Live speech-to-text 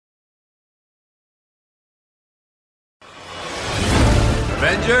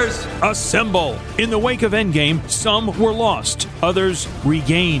Avengers, assemble! In the wake of Endgame, some were lost, others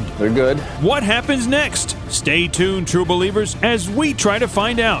regained. They're good. What happens next? Stay tuned, true believers, as we try to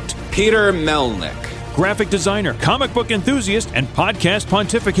find out. Peter Melnick. Graphic designer, comic book enthusiast, and podcast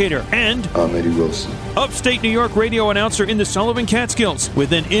pontificator. And I'm Eddie Wilson. Upstate New York radio announcer in the Sullivan Catskills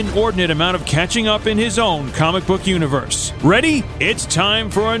with an inordinate amount of catching up in his own comic book universe. Ready? It's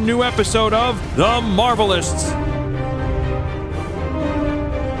time for a new episode of The Marvelists.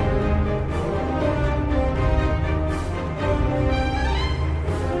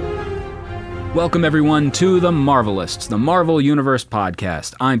 Welcome, everyone, to The Marvelists, the Marvel Universe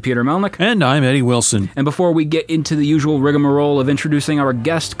podcast. I'm Peter Melnick. And I'm Eddie Wilson. And before we get into the usual rigmarole of introducing our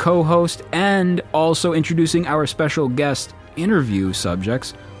guest co-host and also introducing our special guest interview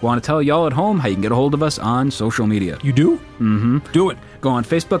subjects, I want to tell y'all at home how you can get a hold of us on social media. You do? Mm-hmm. Do it. Go on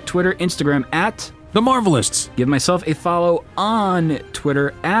Facebook, Twitter, Instagram at The Marvelists. Give myself a follow on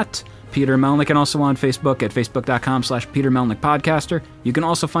Twitter at Peter Melnick, and also on Facebook at facebook.com/Peter Melnick Podcaster. You can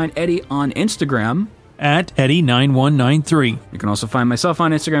also find Eddie on Instagram at Eddie9193. You can also find myself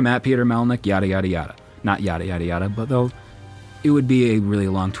on Instagram at Peter Melnick, yada, yada, yada. Not yada, yada, yada, but though it would be a really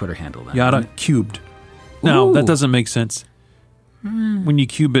long Twitter handle then. Yada cubed. No, that doesn't make sense. When you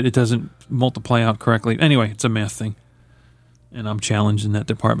cube it, it doesn't multiply out correctly. Anyway, it's a math thing. And I'm challenged in that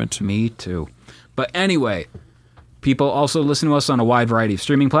department. Me too. But anyway, people also listen to us on a wide variety of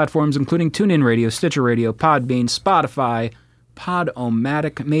streaming platforms, including TuneIn Radio, Stitcher Radio, Podbean, Spotify,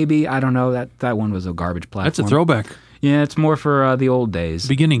 Podomatic, maybe. I don't know. That one was a garbage platform. That's a throwback. Yeah, it's more for the old days.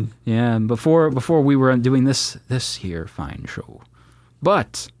 Beginning. Yeah, before we were doing this here fine show.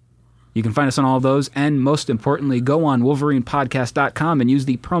 But you can find us on all of those, and most importantly, go on WolverinePodcast.com and use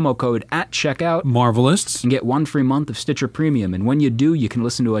the promo code at checkout. Marvelists. And get 1 free month of Stitcher Premium. And when you do, you can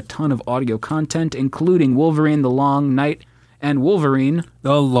listen to a ton of audio content, including Wolverine: The Long Night and Wolverine: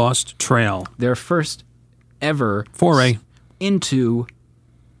 The Lost Trail. Their first ever foray into...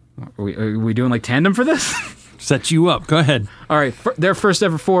 Are we doing like tandem for this? Set you up. Go ahead. All right. Their first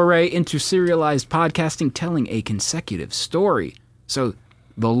ever foray into serialized podcasting, telling a consecutive story. So...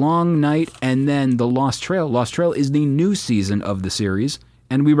 The Long Night and then The Lost Trail. Lost Trail is the new season of the series,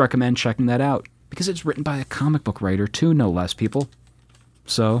 and we recommend checking that out because it's written by a comic book writer too, no less, people.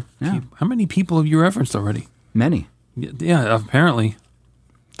 So, yeah. How many people have you referenced already? Many. Yeah, apparently.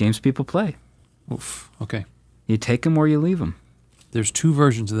 Games people play. Oof. Okay. You take them or you leave them. There's 2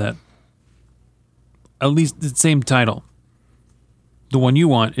 versions of that. At least the same title. The one you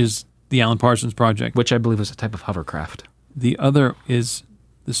want is the Alan Parsons Project. Which I believe is a type of hovercraft. The other is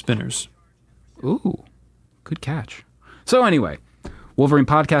The Spinners. Ooh, good catch. So anyway,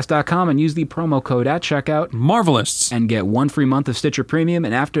 WolverinePodcast.com and use the promo code at checkout. Marvelists. And get 1 free month of Stitcher Premium.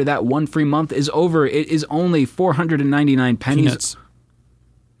 And after that 1 free month is over, it is only 499 pennies. Peanuts.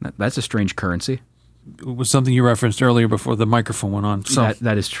 That's a strange currency. It was something you referenced earlier before the microphone went on. So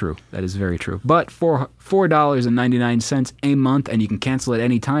that is true. That is very true. But for $4.99 a month, and you can cancel at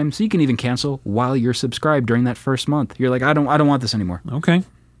any time. So you can even cancel while you're subscribed during that first month. You're like, I don't want this anymore. Okay.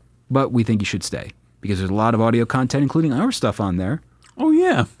 But we think you should stay because there's a lot of audio content, including our stuff on there. Oh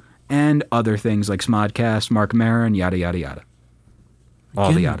yeah. And other things like Smodcast, Mark Maron, yada yada yada.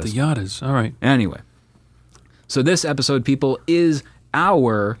 All the yadas. The yadas. All right. Anyway, so this episode, people, is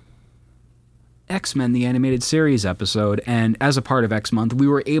our X-Men the Animated Series episode, and as a part of X-Month, we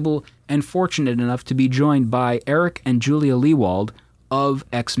were able and fortunate enough to be joined by Eric and Julia Lewald of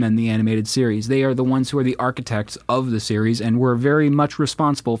X-Men the Animated Series. They are the ones who are the architects of the series and were very much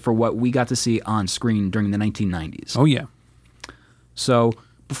responsible for what we got to see on screen during the 1990s. Oh yeah. So,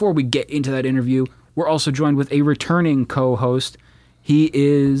 before we get into that interview, we're also joined with a returning co-host. He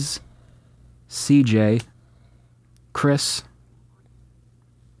is CJ. Chris.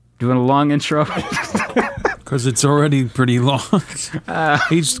 Doing a long intro? Because it's already pretty long.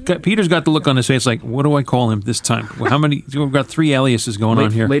 Peter's got the look on his face like, what do I call him this time? Well, how many? We've got 3 aliases going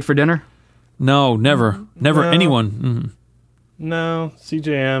on here. Late for dinner? No, never. Never No. anyone. Mm-hmm. No,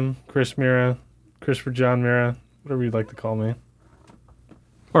 CJM, Chris Mira, Christopher John Mira, whatever you'd like to call me.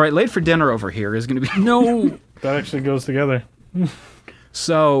 All right, late for dinner over here is going to be... No. That actually goes together.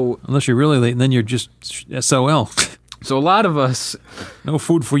 So... Unless you're really late, and then you're just SOL. So a lot of us... No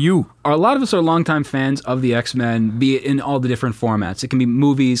food for you. A lot of us are longtime fans of the X-Men, be it in all the different formats. It can be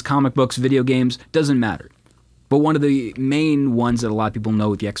movies, comic books, video games, doesn't matter. But one of the main ones that a lot of people know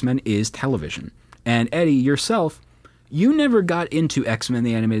with the X-Men is television. And Eddie, yourself, you never got into X-Men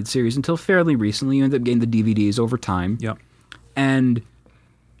the Animated Series until fairly recently. You ended up getting the DVDs over time. Yep. And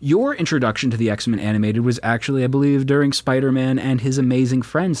Your introduction to the X-Men animated was actually, I believe, during Spider-Man and His Amazing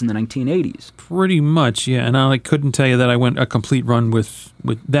Friends in the 1980s. Pretty much, yeah. And I couldn't tell you that I went a complete run with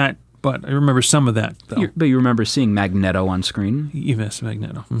that, but I remember some of that, though. But you remember seeing Magneto on screen? Yes,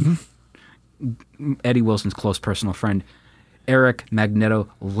 Magneto. Mm-hmm. Eddie Wilson's close personal friend, Eric Magneto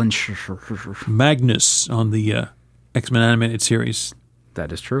Lynch. Magnus on the X-Men animated series.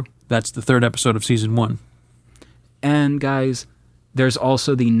 That is true. That's the 3rd episode of season 1. And, guys, there's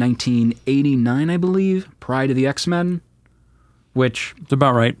also the 1989, I believe, Pride of the X-Men, which... It's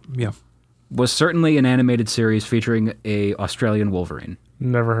about right, yeah. Was certainly an animated series featuring a Australian Wolverine.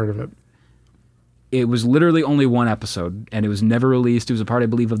 Never heard of it. It was literally only one episode, and it was never released. It was a part, I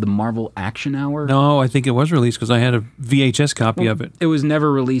believe, of the Marvel Action Hour. No, I think it was released because I had a VHS copy of it. It was never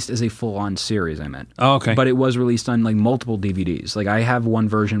released as a full-on series, I meant. Oh, okay. But it was released on like multiple DVDs. Like I have one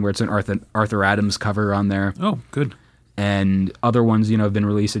version where it's an Arthur Adams cover on there. Oh, good. And other ones, have been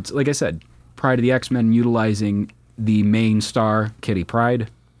released. It's like I said, Pride of the X-Men utilizing the main star, Kitty Pryde.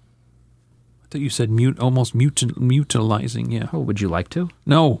 I thought you said almost mutilizing, yeah. Oh, would you like to?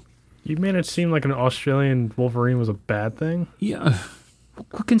 No. You made it seem like an Australian Wolverine was a bad thing? Yeah.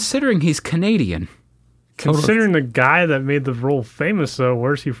 Well, considering he's Canadian. Considering the guy that made the role famous, though,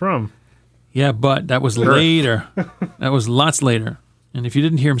 where's he from? Yeah, but that was later. That was lots later. And if you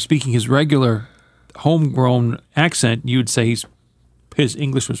didn't hear him speaking his regular homegrown accent, you'd say his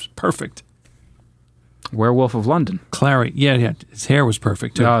English was perfect. Werewolf of London. Clary. Yeah. His hair was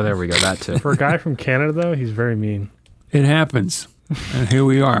perfect, too. Oh, there we go. That, too. For a guy from Canada, though, he's very mean. It happens. And here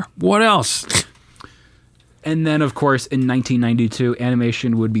we are. What else? And then, of course, in 1992,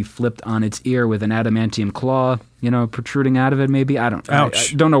 animation would be flipped on its ear with an adamantium claw, protruding out of it, maybe. I don't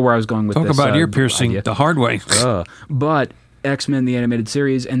know where I was going with this. Talk about ear piercing the hard way. But X-Men, the animated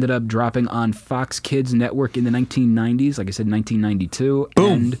series, ended up dropping on Fox Kids Network in the 1990s. Like I said, 1992.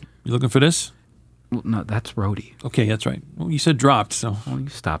 Boom. And, you looking for this? Well, no, that's Rhodey. Okay, that's right. Well, you said dropped, so. Well, you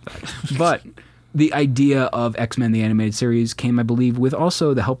stop that. But the idea of X-Men, the animated series, came, I believe, with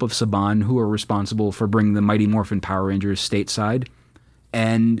also the help of Saban, who are responsible for bringing the Mighty Morphin Power Rangers stateside.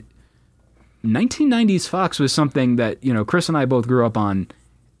 And 1990s Fox was something that, Chris and I both grew up on,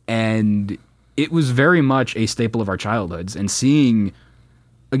 and it was very much a staple of our childhoods. And seeing,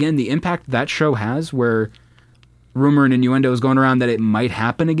 again, the impact that show has, where rumor and innuendo is going around that it might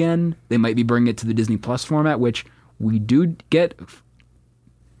happen again. They might be bringing it to the Disney Plus format, which we do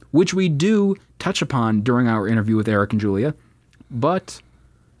touch upon during our interview with Eric and Julia. But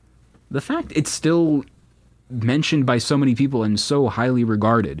the fact it's still mentioned by so many people and so highly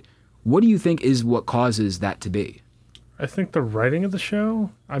regarded, what do you think is what causes that to be? I think the writing of the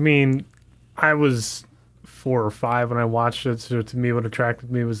show. I mean, I was 4 or 5 when I watched it, so to me what attracted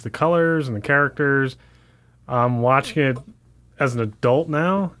me was the colors and the characters. Watching it as an adult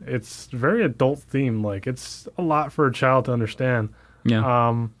now, it's very adult themed. Like, it's a lot for a child to understand.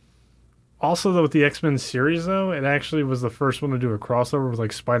 Yeah. Also, though, with the X-Men series, though, it actually was the first one to do a crossover with,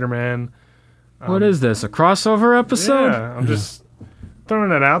 like, Spider-Man. What is this, a crossover episode? Yeah, I'm just throwing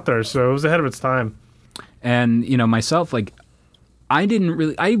that out there. So it was ahead of its time. And, myself, like,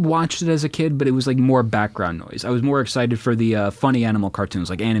 I watched it as a kid, but it was, like, more background noise. I was more excited for the funny animal cartoons,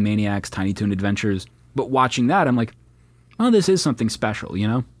 like Animaniacs, Tiny Toon Adventures. But watching that, I'm like, oh, this is something special,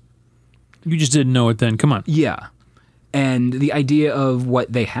 You just didn't know it then. Come on. Yeah. And the idea of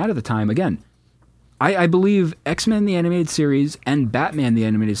what they had at the time, again, I believe X-Men the Animated Series and Batman the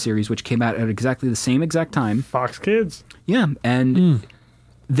Animated Series, which came out at exactly the same exact time. Fox Kids. Yeah, and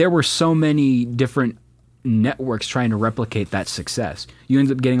there were so many different networks trying to replicate that success. You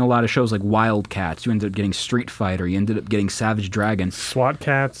ended up getting a lot of shows like Wildcats. You ended up getting Street Fighter. You ended up getting Savage Dragon. SWAT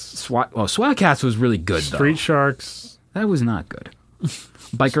Cats. SWAT Cats was really good, though. Street Sharks. That was not good.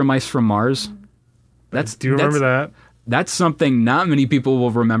 Biker Mice from Mars. Do you remember that? That's something not many people will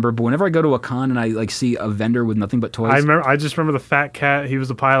remember, but whenever I go to a con and I see a vendor with nothing but toys. I just remember the fat cat. He was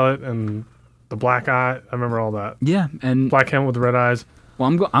the pilot, and the black eye. I remember all that. Yeah, and black cat with the red eyes.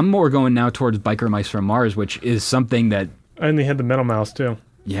 Well, I'm more going now towards Biker Mice from Mars, which is something that. And they had the Metal Mouse too.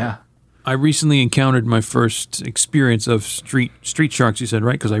 Yeah. I recently encountered my first experience of Street Sharks. You said,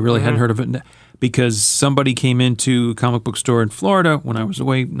 right? Because I really hadn't heard of it. Because somebody came into a comic book store in Florida when I was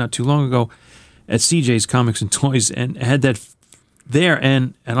away not too long ago at CJ's Comics and Toys, and had that there,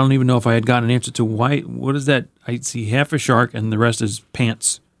 and I don't even know if I had gotten an answer to what is that? I see half a shark and the rest is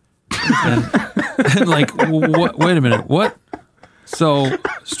pants. and like, what? Wait a minute, what? So,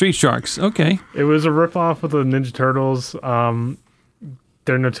 Street Sharks, okay. It was a ripoff of the Ninja Turtles.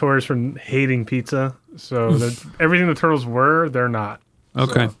 They're notorious for hating pizza, so everything the Turtles were, they're not.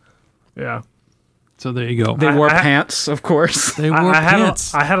 Okay. So, yeah. So there you go. They wore pants, of course. They wore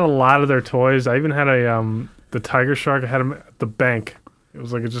pants. I had a lot of their toys. I even had the tiger shark. I had him at the bank. It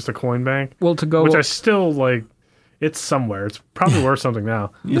was like just a coin bank. Well, to go... Which I still, like... It's somewhere. It's probably worth something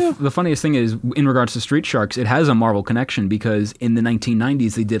now. Yeah. The funniest thing is, in regards to Street Sharks, it has a Marvel connection because in the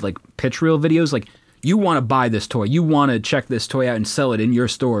 1990s, they did like pitch reel videos. Like, you want to buy this toy. You want to check this toy out and sell it in your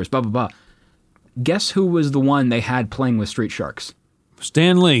stores, blah, blah, blah. Guess who was the one they had playing with Street Sharks?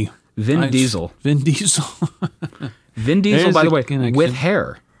 Stan Lee. Vin Diesel. Vin Diesel. Vin Diesel, There's by the a way, connection. with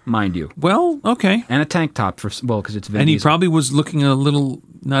hair, mind you. Well, okay. And a tank top, because it's Vin And he Diesel. probably was looking a little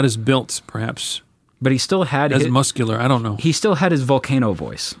not as built, perhaps. But he still had As muscular. I don't know. He still had his volcano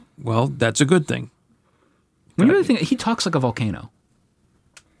voice. Well, that's a good thing. When you really think, he talks like a volcano.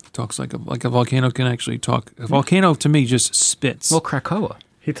 Talks like a volcano can actually talk. A volcano to me just spits. Well, Krakoa.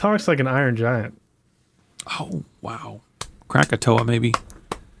 He talks like an Iron Giant. Oh, wow. Krakatoa, maybe.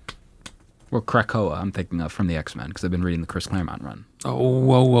 Well, Krakoa, I'm thinking of from the X-Men, because I've been reading the Chris Claremont run. Oh,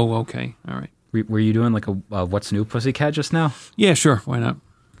 whoa, okay. All right. Were you doing like a What's New Pussycat just now? Yeah, sure. Why not?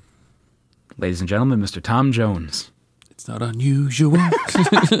 Ladies and gentlemen, Mr. Tom Jones. It's not unusual.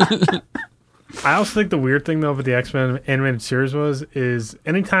 I also think the weird thing, though, with the X-Men animated series is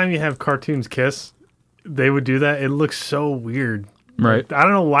anytime you have cartoons kiss, they would do that. It looks so weird. Right. I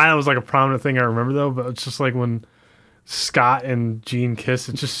don't know why that was like a prominent thing I remember, though, but it's just like when Scott and Jean kiss,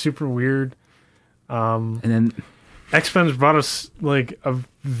 it's just super weird. And then X-Men's brought us like a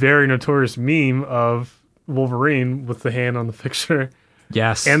very notorious meme of Wolverine with the hand on the picture.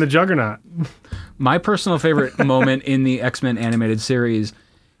 yes. And the Juggernaut. My personal favorite moment in the X-Men animated series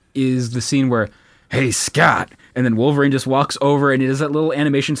is the scene where, hey, Scott, and then Wolverine just walks over and he does that little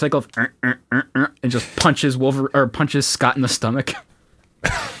animation cycle of and just punches punches Scott in the stomach.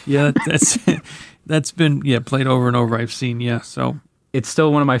 Yeah, that's been played over and over. I've seen so It's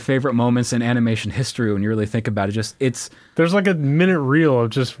still one of my favorite moments in animation history when you really think about it. There's like a minute reel of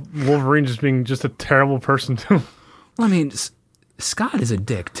just Wolverine just being just a terrible person too. Well, I mean, Scott is a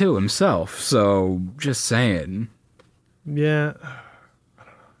dick too himself, so just saying. Yeah.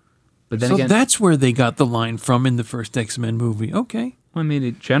 But then so again, that's where they got the line from in the first X-Men movie. Okay. I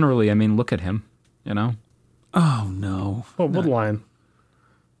mean, generally, look at him, Oh no. What line?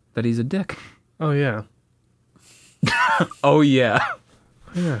 that he's a dick. Oh yeah. Oh yeah.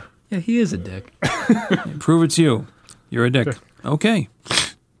 Yeah. Yeah, he is a dick. Prove it's you. You're a dick. Okay.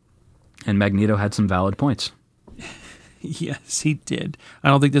 And Magneto had some valid points. Yes, he did. I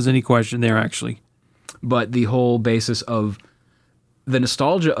don't think there's any question there, actually. But the whole basis of the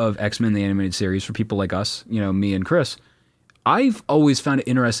nostalgia of X-Men, the animated series, for people like us, me and Chris, I've always found it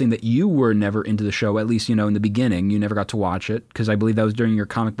interesting that you were never into the show, at least, in the beginning. You never got to watch it, because I believe that was during your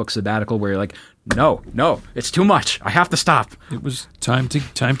comic book sabbatical where you're like, no, it's too much. I have to stop. It was time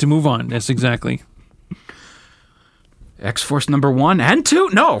to move on. Yes, exactly. X-Force number 1 and 2?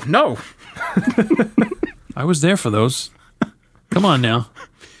 No. I was there for those. Come on now.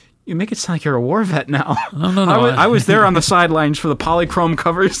 You make it sound like you're a war vet now. No. I was there on the sidelines for the polychrome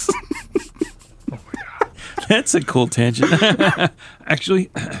covers. That's a cool tangent. Actually,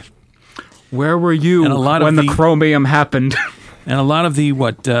 where were you And a lot of when the the- chromium happened? and a lot of the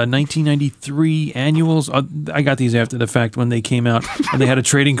 1993 annuals. I got these after the fact when they came out, and they had a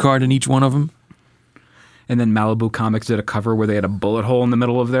trading card in each one of them. And then Malibu Comics did a cover where they had a bullet hole in the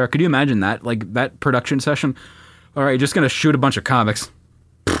middle of there. Could you imagine that? Like that production session? All right, just going to shoot a bunch of comics.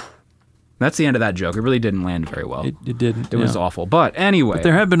 That's the end of that joke. It really didn't land very well. It didn't. It was awful. But anyway. But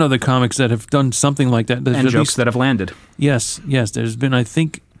there have been other comics that have done something like that. There's and at jokes least- that have landed. Yes. There's been, I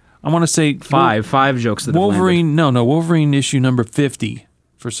think, I want to say Five jokes that have landed. Wolverine. No, Wolverine issue number 50.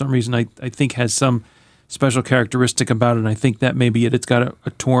 For some reason, I think has some special characteristic about it. And I think that may be it. It's got a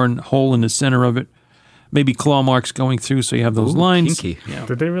torn hole in the center of it. Maybe claw marks going through, so you have those Ooh, lines. kinky. Yeah.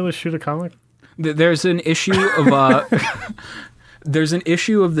 Did they really shoot a comic? There's an issue of there's an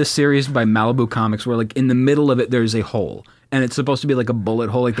issue of this series by Malibu Comics where, like, in the middle of it, there's a hole, and it's supposed to be like a bullet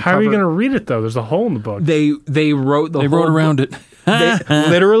hole. Like the How cover. are you going to read it though? There's a hole in the book. They wrote the They whole wrote around it.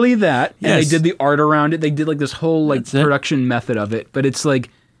 literally that, and Yes. they did the art around it. They did like this whole like That's it. production method of it. But it's like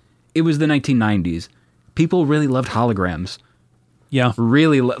it was the 1990s. People really loved holograms. Yeah.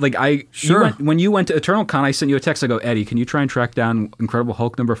 Really, Sure. When you went to Eternal Con, I sent you a text. I go, Eddie, can you try and track down Incredible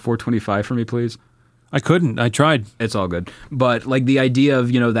Hulk number 425 for me, please? I couldn't. I tried. It's all good. But like the idea of,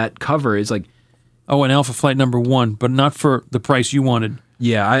 that cover is like, Oh, and Alpha Flight number 1, but not for the price you wanted.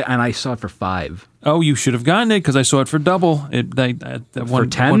 yeah, I saw it for $5. Oh, you should have gotten it because I saw it for double. For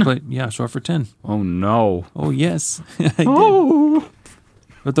 10? Yeah, I saw it for 10. Oh no. Oh, yes. I did.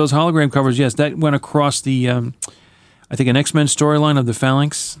 But those hologram covers, yes, that went across the, I think, an X-Men storyline of the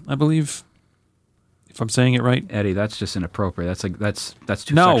Phalanx, I believe. if I'm saying it right. Eddie, that's just inappropriate. That's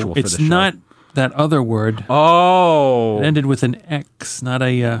too No, sexual for it's the show. not that other word. Oh. It ended with an X, not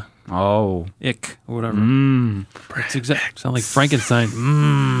a ick or whatever. It's exact. Sound like Frankenstein.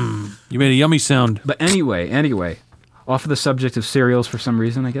 You made a yummy sound. But anyway, off of the subject of cereals for some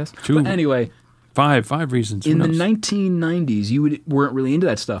reason, I guess. Two. But anyway, Five reasons. in the 1990s, you weren't really into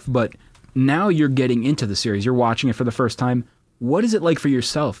that stuff, but now you're getting into the series. You're watching it for the first time. What is it like for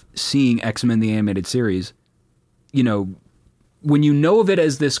yourself seeing X-Men the Animated Series? You know, when you know of it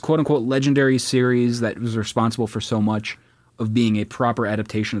as this quote-unquote legendary series that was responsible for so much of being a proper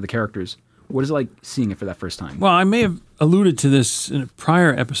adaptation of the characters, what is it like seeing it for that first time? Well, I may have alluded to this in a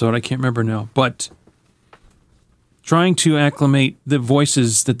prior episode. I can't remember now. But trying to acclimate the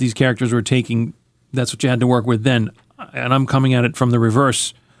voices that these characters were taking, that's what you had to work with then. And I'm coming at it from the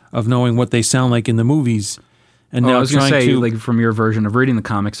reverse of knowing what they sound like in the movies. And now I was going trying to say, to, like, from your version of reading the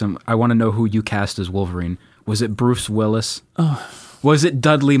comics, I want to know who you cast as Wolverine. Was it Bruce Willis? Was it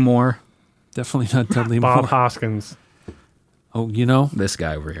Dudley Moore? definitely not Dudley Bob Moore. Hoskins. Oh, you know? This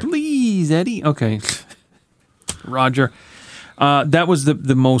guy over here. Please, Eddie. Okay. Roger. That was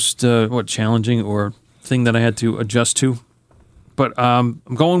the most, challenging or thing that I had to adjust to. But I'm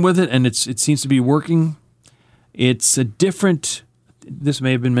going with it, and it seems to be working. It's a different, this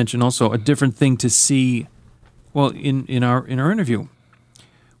may have been mentioned also, a different thing to see, well, in our interview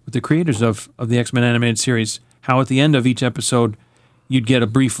with the creators of the X-Men animated series, how at the end of each episode, you'd get a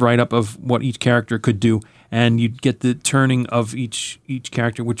brief write-up of what each character could do, and you'd get the turning of each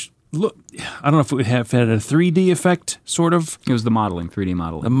character, which, look, I don't know if it would have had a 3D effect, sort of. It was the modeling, 3D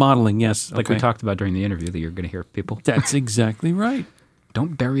modeling. The modeling, yes. Like we talked about during the interview that you're going to hear, people. That's exactly right.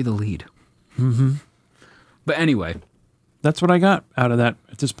 Don't bury the lead. Mm-hmm. But anyway. That's what I got out of that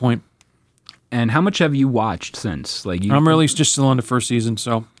at this point. And how much have you watched since? I'm really just still on the first season,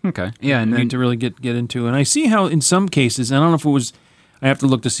 so okay, yeah, and I then need to really get into. And I see how in some cases, I don't know if it was, I have to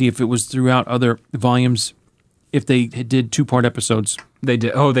look to see if it was throughout other volumes, if they did 2-part episodes. they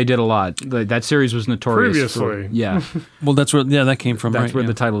did. Oh, they did a lot. That series was notorious. Previously. Yeah, Well, that's where that came from. that's right? where Yeah.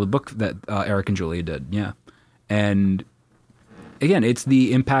 the title of the book that Eric and Julia did. Yeah, and again, it's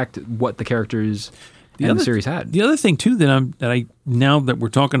the impact what the characters and the series had. The other thing too that I now that we're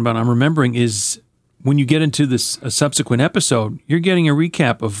talking about, I'm remembering is when you get into this a subsequent episode, you're getting a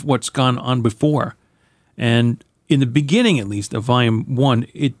recap of what's gone on before, and in the beginning at least of Volume 1,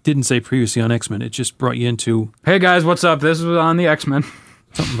 it didn't say previously on X-Men. It just brought you into Hey guys, what's up? This was on the X-Men.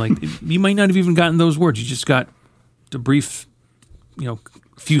 something like you might not have even gotten those words. You just got the brief,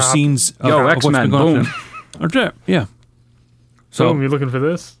 few scenes of, Yo, of what's been X-Men, going on. boom. That's it. Yeah. So So, you looking for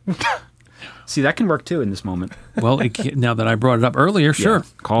this? See, that can work too in this moment. well, now that I brought it up earlier, sure. Yeah,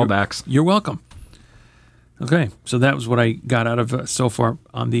 callbacks. You're welcome. Okay, so that was what I got out of so far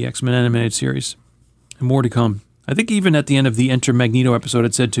on the X-Men animated series. And more to come. I think even at the end of the Enter Magneto episode,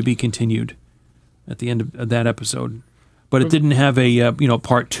 it said to be continued at the end of that episode. But it didn't have a,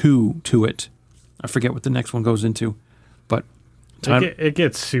 part 2 to it. I forget what the next one goes into. But It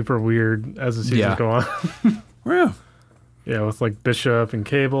gets super weird as the seasons go on. yeah. Yeah, with like Bishop and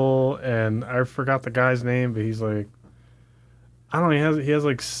Cable, and I forgot the guy's name, but he's like, I don't know, he has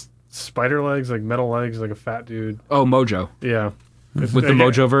like spider legs, like metal legs, like a fat dude. Oh, Mojo. Yeah. With the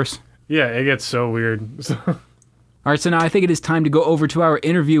Mojo verse. Yeah, it gets so weird. All right, so now I think it is time to go over to our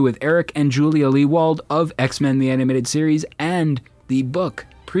interview with Eric and Julia Lewald of X-Men the Animated Series and the book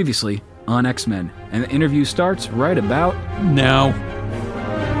previously on X-Men. And the interview starts right about Now.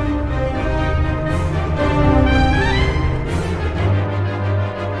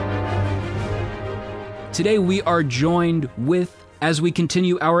 Today we are joined with, as we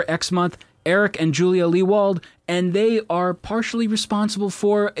continue our X Month, Eric and Julia Lewald, and they are partially responsible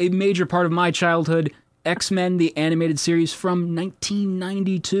for a major part of my childhood, X-Men, the animated series from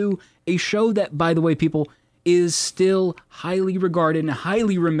 1992, a show that, by the way, people, is still highly regarded and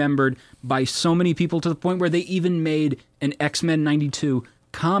highly remembered by so many people to the point where they even made an X-Men 92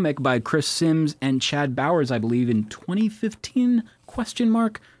 comic by Chris Sims and Chad Bowers, I believe, in 2015, ?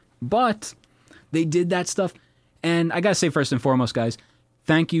 But they did that stuff, and I gotta say first and foremost, guys,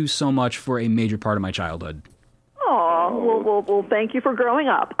 thank you so much for a major part of my childhood. Oh, well, thank you for growing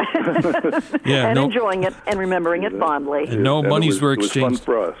up Yeah, and enjoying it and remembering it fondly. And no monies were It was exchanged. fun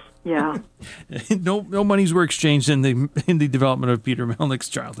for us. Yeah. no monies were exchanged in the development of Peter Melnick's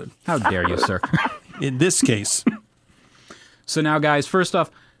childhood. How dare you, sir? In this case. So now, guys, first off,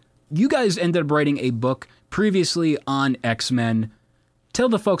 you guys ended up writing a book previously on X-Men. Tell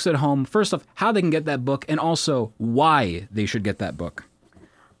the folks at home, first off, how they can get that book and also why they should get that book.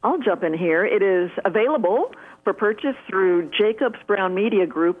 I'll jump in here. It is available for purchase through Jacobs Brown Media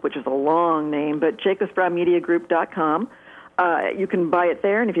Group, which is a long name, but jacobsbrownmediagroup.com. You can buy it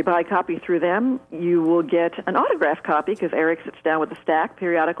there, and if you buy a copy through them, you will get an autographed copy because Eric sits down with a stack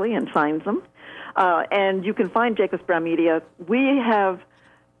periodically and signs them. And you can find Jacobs Brown Media. We have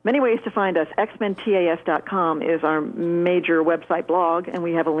many ways to find us. xmentas.com is our major website blog, and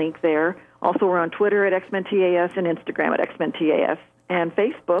we have a link there. Also, we're on Twitter at xmentas and Instagram at xmentas and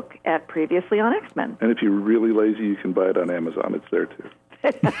Facebook at Previously on X-Men. And if you're really lazy, you can buy it on Amazon. It's there, too.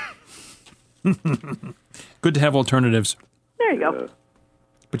 Good to have alternatives. There you go.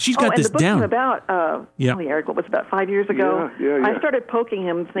 But she's got this and the book down. came about, Eric, what was it, about 5 years ago? Yeah. I started poking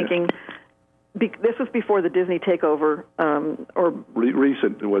him, thinking, this was before the Disney takeover,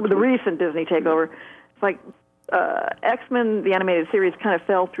 recent Disney takeover. It's like X-Men, the animated series, kind of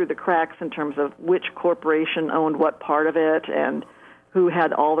fell through the cracks in terms of which corporation owned what part of it and who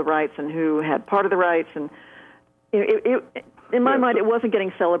had all the rights and who had part of the rights. And in my mind, it wasn't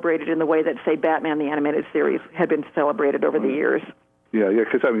getting celebrated in the way that, say, Batman, the animated series, had been celebrated over the years. Yeah,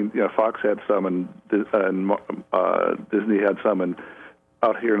 because Fox had some, and Disney had some, and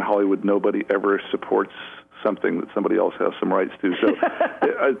out here in Hollywood, nobody ever supports something that somebody else has some rights to. So,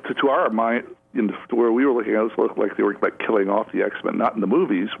 to our mind, to where we were looking at, it looked like they were like killing off the X-Men, not in the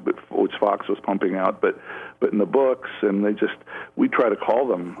movies, which Fox was pumping out, but in the books. And we try to call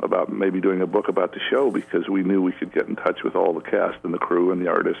them about maybe doing a book about the show because we knew we could get in touch with all the cast and the crew and the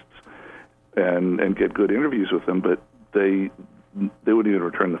artists and get good interviews with them, but they wouldn't even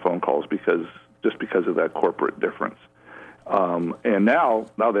return the phone calls because of that corporate difference. And now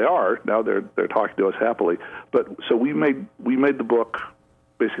they are. Now they're talking to us happily. But so we made the book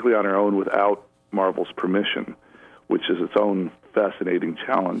basically on our own without Marvel's permission, which is its own fascinating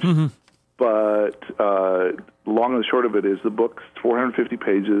challenge. Mm-hmm. But long and the short of it is the book's 450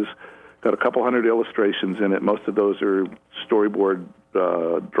 pages, got a couple hundred illustrations in it. Most of those are storyboard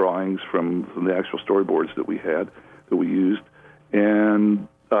drawings from the actual storyboards that we used. And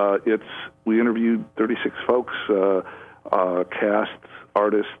we interviewed 36 folks, cast,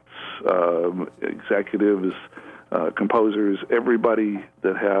 artists, executives, composers, everybody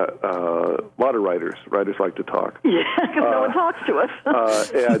that had a lot of writers. Writers like to talk. Yeah, because no one talks to us.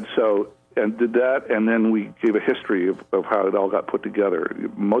 and did that, and then we gave a history of how it all got put together,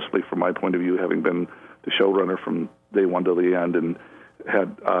 mostly from my point of view, having been the showrunner from day one to the end, and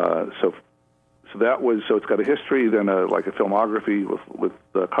had so it's got a history, then a filmography with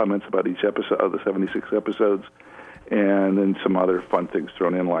comments about each episode of the 76 episodes, and then some other fun things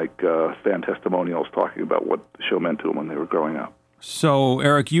thrown in, like fan testimonials talking about what the show meant to them when they were growing up. So,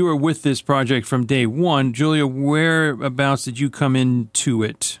 Eric, you were with this project from day one. Julia, whereabouts did you come into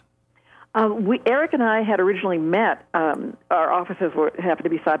it? Eric and I had originally met. Our offices happened to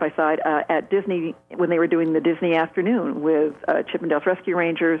be side by side at Disney when they were doing the Disney Afternoon with Chip 'n Dale's Rescue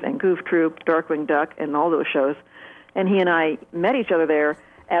Rangers and Goof Troop, Darkwing Duck, and all those shows. And he and I met each other there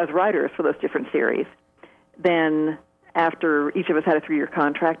as writers for those different series. Then, after each of us had a 3-year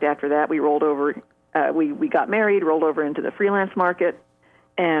contract, after that we rolled over. We got married, rolled over into the freelance market,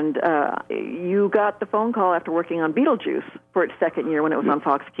 and you got the phone call after working on Beetlejuice for its second year when it was on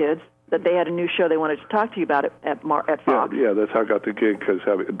Fox Kids, that they had a new show they wanted to talk to you about at Fox. Yeah, that's how I got the gig, because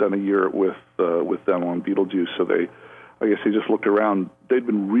having done a year with them on Beetlejuice, so I guess they just looked around. They'd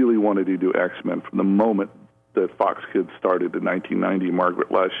been really wanting to do X-Men from the moment that Fox Kids started in 1990.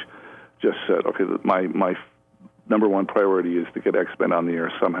 Margaret Lush just said, okay, my number one priority is to get X-Men on the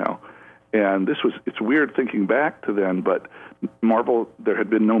air somehow. And it's weird thinking back to then, but Marvel, there had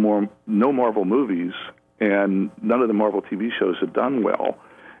been no Marvel movies, and none of the Marvel TV shows had done well.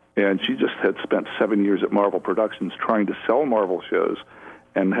 And she just had spent 7 years at Marvel Productions trying to sell Marvel shows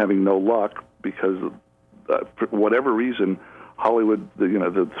and having no luck because, for whatever reason, Hollywood,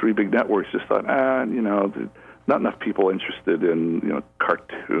 the 3 big networks just thought, not enough people interested in,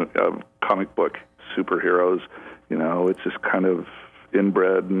 cartoon, comic book superheroes. It's just kind of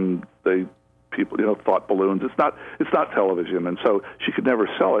inbred, and people, thought balloons. It's not television, and so she could never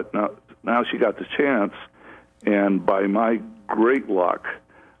sell it. Now she got the chance, and by my great luck,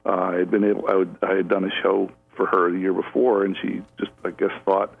 I had done a show for her the year before, and she just, I guess,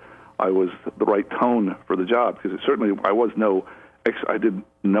 thought I was the right tone for the job, because I didn't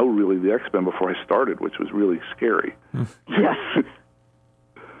know really the X-Men before I started, which was really scary. Yes.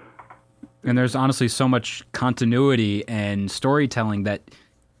 And there's honestly so much continuity and storytelling that,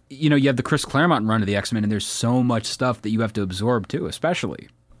 you have the Chris Claremont run of the X-Men, and there's so much stuff that you have to absorb too, especially.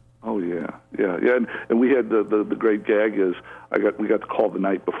 Oh, yeah. And we had the great gag is we got the call the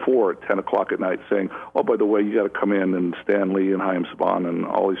night before at 10 o'clock at night saying, oh, by the way, you got to come in, and Stan Lee and Chaim Saban and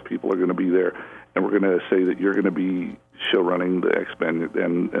all these people are going to be there, and we're going to say that you're going to be show running the X-Men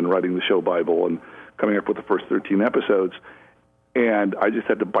and writing the show Bible and coming up with the first 13 episodes. And I just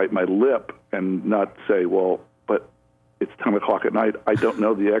had to bite my lip and not say, well, but it's 10 o'clock at night. I don't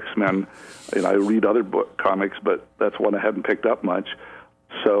know the X-Men, and I read other comics, but that's one I hadn't picked up much.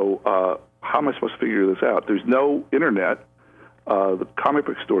 So how am I supposed to figure this out? There's no internet. The comic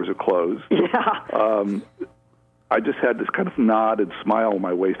book stores are closed. Yeah. I just had this kind of nod and smile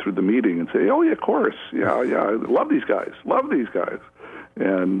my way through the meeting and say, oh, yeah, of course. Yeah, I love these guys,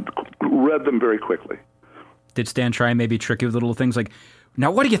 and read them very quickly. Did Stan try and maybe trick you with little things like,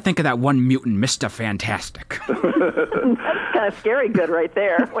 now what do you think of that one mutant, Mr. Fantastic? That's kind of scary good right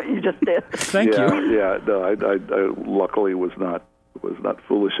there, what you just did. Thank you. Yeah, no, I luckily was not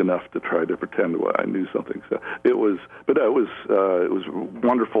foolish enough to try to pretend I knew something. So it was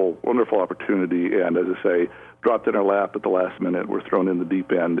wonderful opportunity, and as I say, dropped in our lap at the last minute. We're thrown in the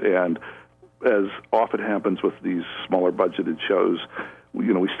deep end, and as often happens with these smaller budgeted shows, we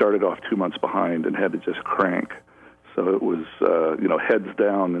started off 2 months behind and had to just crank. So it was heads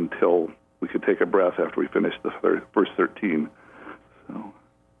down until we could take a breath after we finished the first 13. So.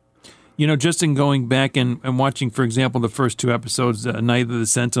 Just in going back and watching, for example, the first 2 episodes, Night of the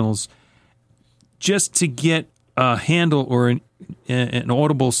Sentinels, just to get a handle or an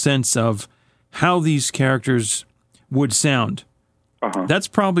audible sense of how these characters would sound. Uh-huh. That's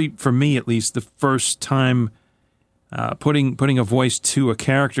probably, for me at least, the first time putting a voice to a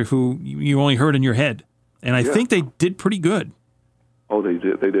character who you only heard in your head. And I think they did pretty good. Oh, they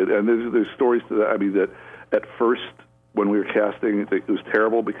did. And there's stories to that. I mean, that at first, when we were casting, it was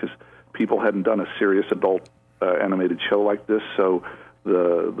terrible because people hadn't done a serious adult animated show like this. So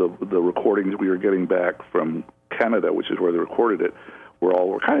the recordings we were getting back from Canada, which is where they recorded it,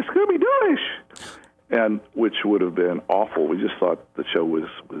 were kind of Scooby-Doo-ish, and which would have been awful. We just thought the show was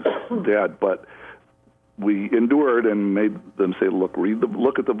dead. But we endured and made them say, look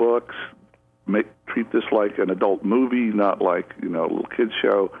at the books, treat this like an adult movie, not like a little kids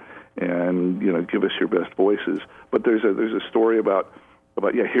show, and give us your best voices. But there's a story about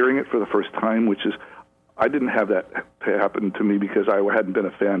hearing it for the first time, which is I didn't have that happen to me because I hadn't been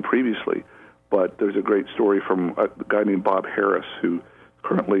a fan previously. But there's a great story from a guy named Bob Harris, who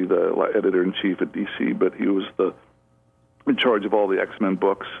currently the editor-in-chief at DC, but he was in charge of all the X-Men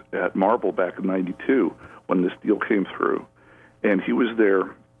books at Marvel back in '92 when this deal came through, and he was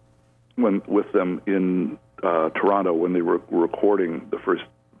there with them in Toronto when they were recording the first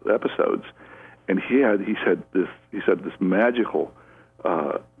episodes, and he said this magical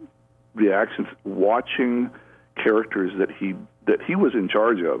reactions watching characters that he was in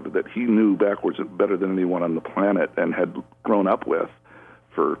charge of, that he knew backwards better than anyone on the planet and had grown up with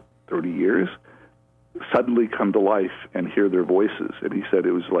for 30 years, suddenly come to life and hear their voices. And he said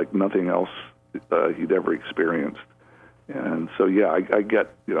it was like nothing else he'd ever experienced. And so, I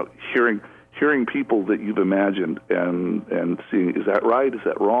get, hearing people that you've imagined and seeing, is that right? Is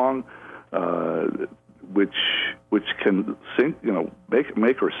that wrong? Which can sink,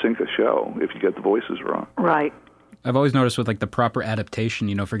 make or sink a show if you get the voices wrong. Right. I've always noticed with the proper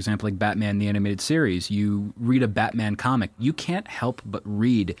adaptation, for example, like Batman the Animated Series, you read a Batman comic, you can't help but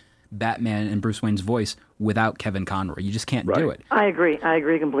read Batman and Bruce Wayne's voice without Kevin Conroy. You just can't do it. I agree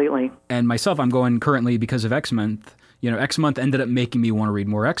completely. And myself, I'm going currently because of X-Month. X-Month ended up making me want to read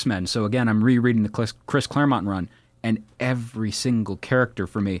more X-Men. So again, I'm rereading the Chris Claremont run, and every single character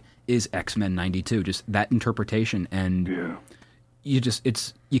for me is X-Men 92, just that interpretation. And you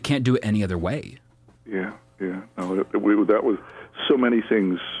can't do it any other way. Yeah. No, that was so many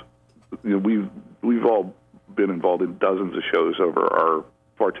things. We've all been involved in dozens of shows over our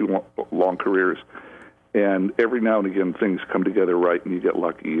far too long careers, and every now and again things come together right, and you get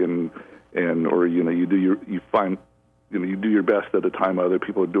lucky, and you do your best at a time other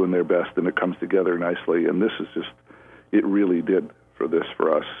people are doing their best, and it comes together nicely. And this is just, it really did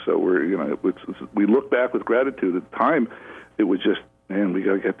for us. So we look back with gratitude. At the time, it was just, man, we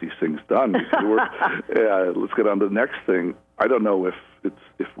got to get these things done. Let's get on to the next thing. I don't know if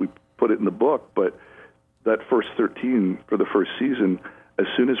we put it in the book, but that first 13 for the first season, as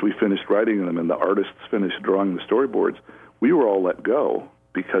soon as we finished writing them and the artists finished drawing the storyboards, we were all let go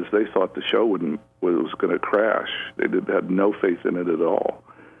because they thought the show was going to crash. They had no faith in it at all.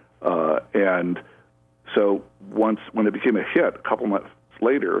 And so when it became a hit, a couple months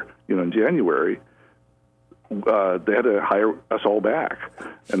later, in January, they had to hire us all back,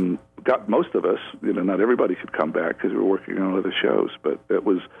 and got most of us. Not everybody could come back because we were working on other shows. But that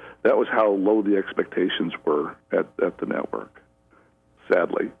was how low the expectations were at the network.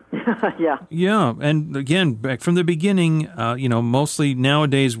 sadly. Yeah. Yeah, and again, back from the beginning, mostly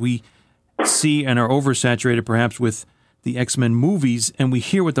nowadays we see and are oversaturated perhaps with the X-Men movies, and we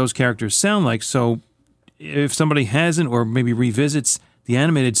hear what those characters sound like. So if somebody hasn't or maybe revisits the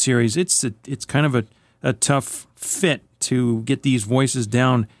animated series, it's kind of a tough fit to get these voices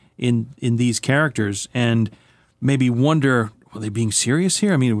down in these characters and maybe wonder, were they being serious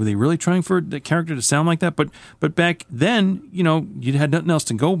here? I mean, were they really trying for the character to sound like that? But back then, you had nothing else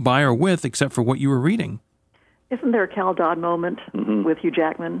to go by or with except for what you were reading. Isn't there a Cal Dodd moment with Hugh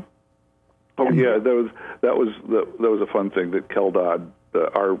Jackman? Oh yeah, that was a fun thing that Cal Dodd,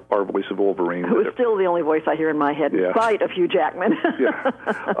 our voice of Wolverine, who is still the only voice I hear in my head, in spite of Hugh Jackman.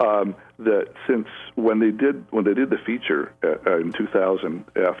 That since when they did the feature in 2000,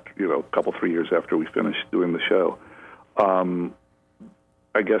 after a couple 3 years after we finished doing the show,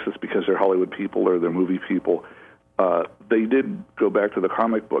 I guess it's because they're Hollywood people or they're movie people. They did go back to the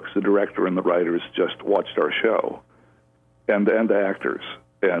comic books. The director and the writers just watched our show, and the actors.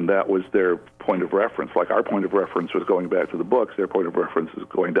 And that was their point of reference. Like our point of reference was going back to the books, their point of reference is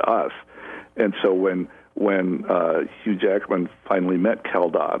going to us. And so when Hugh Jackman finally met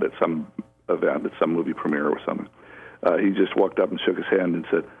Cal Dodd at some event, at some movie premiere or something, he just walked up and shook his hand and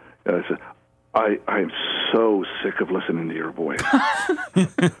said, I am so sick of listening to your voice.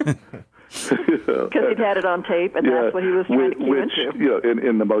 Because he'd had it on tape, and that's what he was trying to cue into.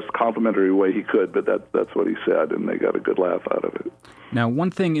 In the most complimentary way he could, but that's what he said, and they got a good laugh out of it. Now,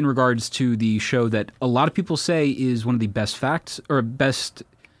 one thing in regards to the show that a lot of people say is one of the best facts or best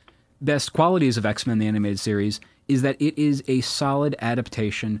qualities of X-Men the Animated Series is that it is a solid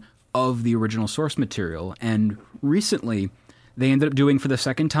adaptation of the original source material. And recently, they ended up doing for the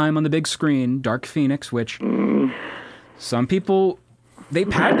second time on the big screen Dark Phoenix, which some people...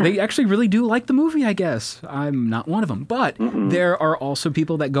 They actually really do like the movie, I guess. I'm not one of them. But there are also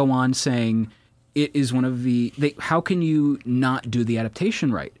people that go on saying it is one of the... how can you not do the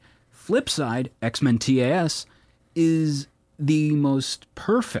adaptation right? Flip side, X-Men TAS is the most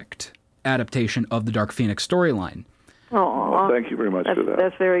perfect adaptation of the Dark Phoenix storyline. Well, thank you very much for that.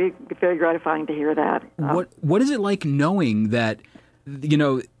 That's very, very gratifying to hear that. What is it like knowing that,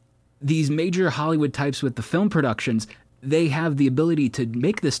 these major Hollywood types with the film productions... They have the ability to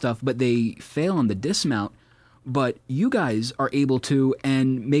make this stuff, but they fail on the dismount. But you guys are able to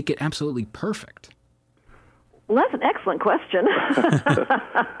and make it absolutely perfect. Well, that's an excellent question.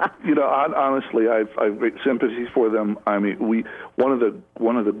 Honestly, I've great sympathy for them. I mean, one of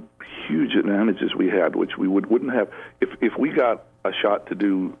the huge advantages we had, which we wouldn't have if we got a shot to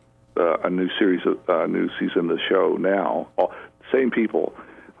do a new series, a new season of the show now, same people,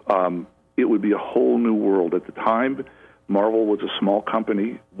 it would be a whole new world. At the time, Marvel was a small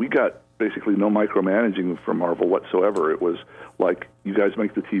company. We got basically no micromanaging from Marvel whatsoever. It was like, you guys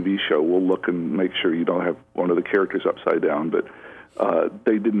make the TV show. We'll look and make sure you don't have one of the characters upside down. But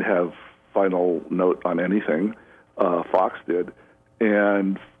they didn't have final note on anything. Fox did.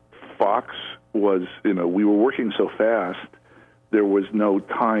 And Fox was, we were working so fast, there was no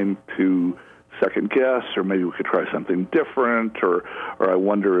time to second guess, or maybe we could try something different, or I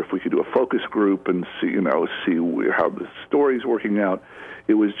wonder if we could do a focus group and see how the story's working out.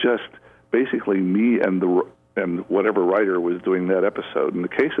 It was just basically me and whatever writer was doing that episode. In the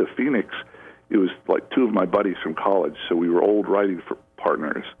case of Phoenix, it was like two of my buddies from college, so we were old writing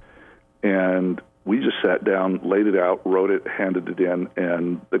partners, and we just sat down, laid it out, wrote it, handed it in,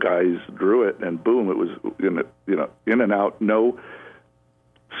 and the guys drew it, and boom, it was in and out, no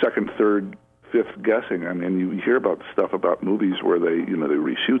second, third, fifth guessing. I mean, you hear about stuff about movies where they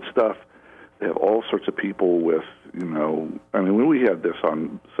reshoot stuff. They have all sorts of people with, when we had this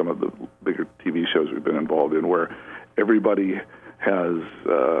on some of the bigger TV shows we've been involved in, where everybody has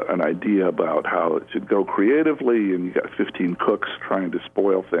an idea about how it should go creatively, and you got 15 cooks trying to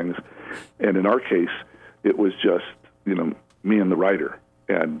spoil things. And in our case, it was just, me and the writer.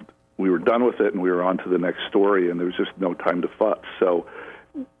 And we were done with it, and we were on to the next story, and there was just no time to futz. So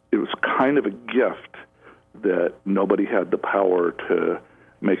it was kind of a gift that nobody had the power to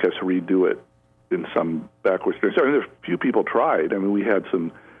make us redo it in some backwards direction. I mean, a few people tried. I mean, we had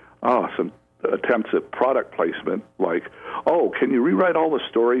some attempts at product placement, like, can you rewrite all the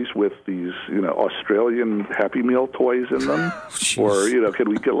stories with these, Australian Happy Meal toys in them? Or, can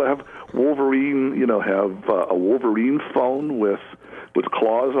we have Wolverine, have a Wolverine phone with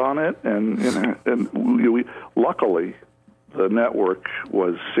claws on it? And we luckily, the network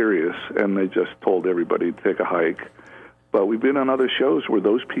was serious, and they just told everybody to take a hike. But we've been on other shows where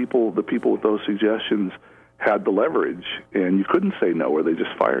those people, the people with those suggestions, had the leverage, and you couldn't say no, or they just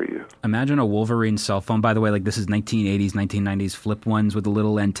fire you. Imagine a Wolverine cell phone. By the way, like this is 1980s, 1990s flip ones with a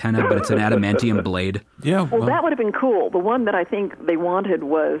little antenna, but it's an adamantium blade. Yeah. Well, that would have been cool. The one that I think they wanted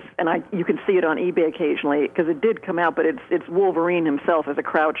was, and you can see it on eBay occasionally because it did come out, but it's Wolverine himself as a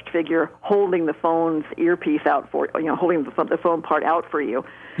crouched figure holding the phone's earpiece out for holding the phone part out for you.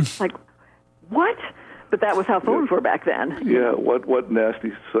 Like, what? But that was how phones were back then. Yeah, what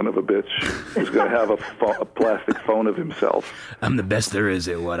nasty son of a bitch is going to have a plastic phone of himself? I'm the best there is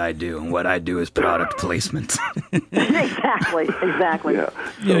at what I do, and what I do is product placement. Exactly. Yeah.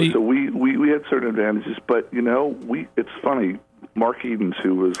 So we had certain advantages, but it's funny. Mark Edens,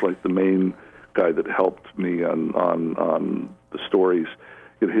 who was like the main guy that helped me on the stories,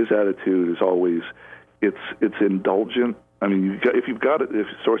 his attitude is always it's indulgent. I mean, if you've got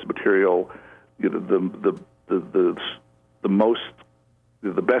source material. The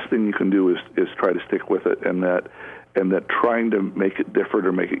best thing you can do is try to stick with it, and that trying to make it different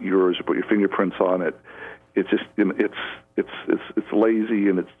or make it yours or put your fingerprints on it, it's just it's lazy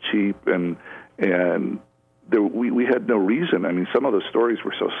and it's cheap and we had no reason. I mean, some of the stories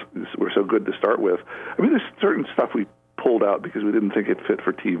were so good to start with. I mean, there's certain stuff we pulled out because we didn't think it fit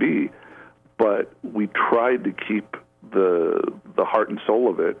for TV, but we tried to keep the heart and soul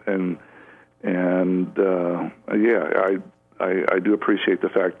of it I do appreciate the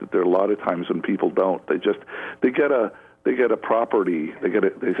fact that there are a lot of times when people don't. They get a property. They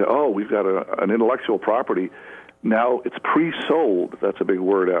say, oh, we've got an intellectual property. Now it's pre-sold. That's a big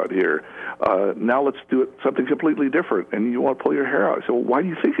word out here. Now let's do something completely different. And you want to pull your hair out. So why do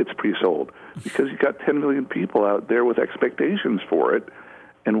you think it's pre-sold? Because you got 10 million people out there with expectations for it.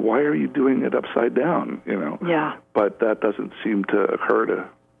 And why are you doing it upside down? Yeah. But that doesn't seem to occur to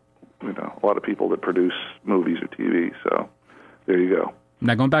a lot of people that produce movies or TV. So there you go.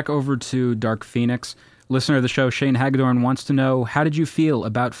 Now, going back over to Dark Phoenix, listener of the show, Shane Hagedorn, wants to know, how did you feel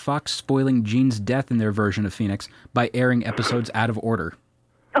about Fox spoiling Jean's death in their version of Phoenix by airing episodes out of order?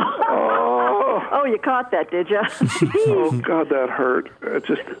 Oh, you caught that, did you? Oh, God, that hurt.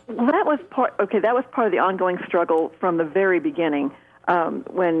 Well, that was part of the ongoing struggle from the very beginning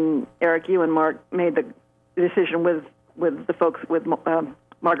when Eric, you and Mark made the decision with the folks with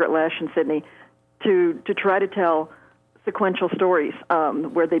Margaret Lash and Sydney to try to tell sequential stories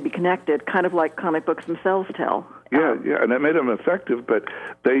where they'd be connected, kind of like comic books themselves tell. Yeah, and that made them effective, but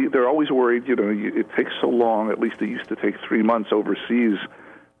they're always worried, it takes so long. At least it used to take 3 months overseas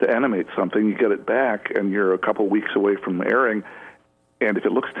to animate something. You get it back, and you're a couple weeks away from airing, and if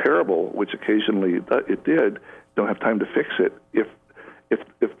it looks terrible, which occasionally it did, don't have time to fix it.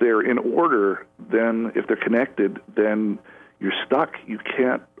 If they're in order, then if they're connected, then you're stuck. You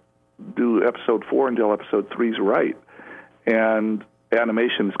can't do episode 4 until episode 3's right, and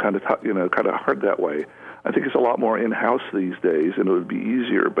animation is kind of hard that way. I think it's a lot more in-house these days, and it would be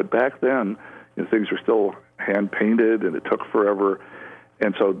easier. But back then, things were still hand-painted, and it took forever.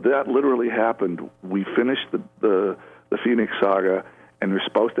 And so that literally happened. We finished the Phoenix Saga, and we're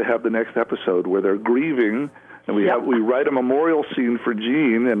supposed to have the next episode where they're grieving, and we write a memorial scene for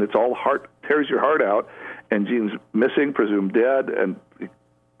Jean, and it's all tears your heart out. And Jean's missing, presumed dead, and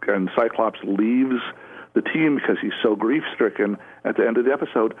Cyclops leaves the team because he's so grief-stricken. At the end of the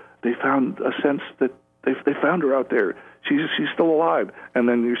episode, they found a sense that they found her out there. She's still alive. And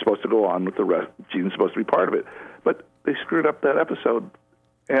then you're supposed to go on with the rest. Jean's supposed to be part of it. But they screwed up that episode.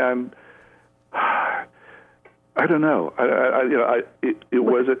 And I don't know. It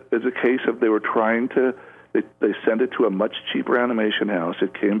was a case of they were trying to. They sent it to a much cheaper animation house.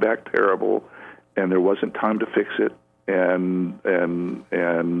 It came back terrible. And there wasn't time to fix it, and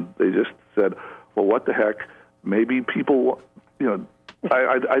they just said, "Well, what the heck? Maybe people,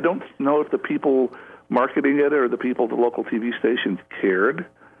 I don't know if the people marketing it or the people at the local TV stations cared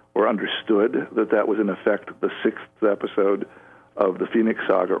or understood that was in effect the 6th episode of the Phoenix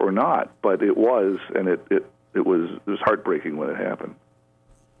Saga or not, but it was, and it was heartbreaking when it happened."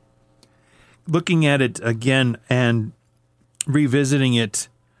 Looking at it again and revisiting it.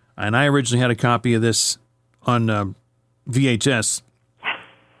 And I originally had a copy of this on VHS.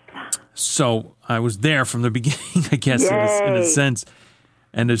 So I was there from the beginning, I guess, in a sense,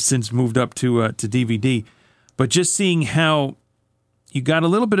 and have since moved up to DVD. But just seeing how you got a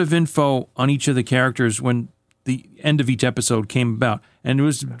little bit of info on each of the characters when the end of each episode came about. And it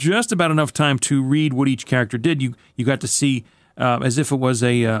was just about enough time to read what each character did. You got to see as if it was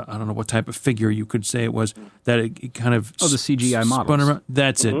I don't know what type of figure you could say it was, that it kind of... Oh, the CGI models.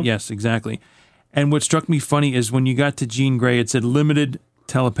 That's it, yes, exactly. And what struck me funny is when you got to Jean Grey, it said limited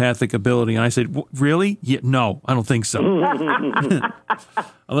telepathic ability. And I said, really? Yeah, no, I don't think so.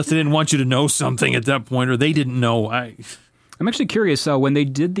 Unless they didn't want you to know something at that point, or they didn't know. I'm actually curious. When they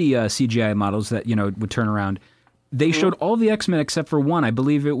did the CGI models that would turn around, they showed all the X-Men except for one. I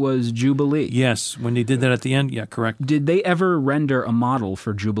believe it was Jubilee. Yes, when they did that at the end. Yeah, correct. Did they ever render a model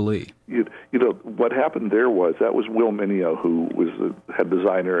for Jubilee? What happened there was that was Will Mineo, who was the head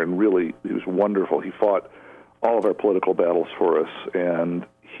designer, and really he was wonderful. He fought all of our political battles for us, and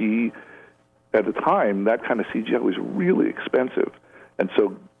he, at the time, that kind of CGI was really expensive, and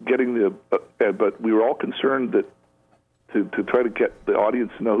so getting but we were all concerned that to try to get the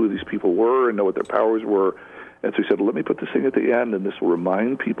audience to know who these people were and know what their powers were. And so he said, let me put this thing at the end, and this will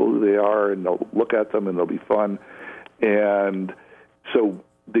remind people who they are, and they'll look at them, and they'll be fun. And so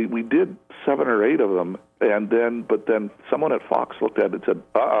we did 7 or 8 of them, but then someone at Fox looked at it and said,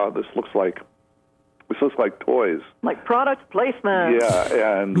 this looks like toys. Like product placement.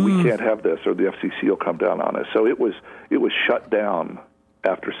 Yeah, and we can't have this, or the FCC will come down on us. So it was shut down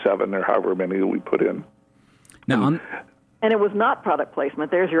after 7 or however many we put in. Now, and it was not product placement.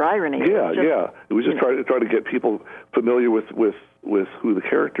 There's your irony. Yeah. It was just trying to get people familiar with who the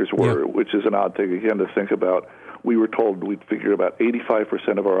characters were, which is an odd thing, again, to think about. We were told we'd figured about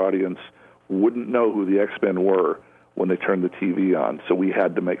 85% of our audience wouldn't know who the X-Men were when they turned the TV on. So we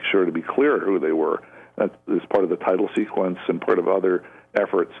had to make sure to be clear who they were. That is part of the title sequence and part of other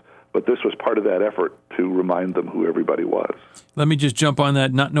efforts. But this was part of that effort to remind them who everybody was. Let me just jump on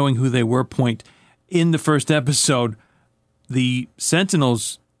that not knowing who they were point. In the first episode, the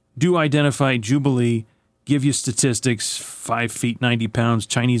Sentinels do identify Jubilee, give you statistics, 5 feet, 90 pounds,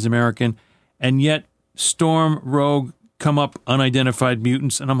 Chinese-American, and yet Storm, Rogue come up unidentified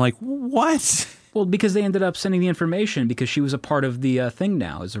mutants, and I'm like, what? Well, because they ended up sending the information because she was a part of the thing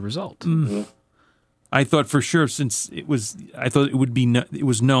now as a result. Mm-hmm. I thought for sure it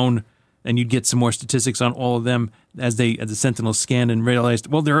was known, and you'd get some more statistics on all of them as the Sentinels scanned and realized,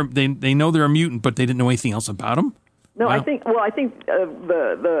 well, they know they're a mutant, but they didn't know anything else about them. No, wow. I think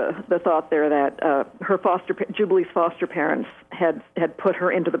the thought there that Jubilee's foster parents had put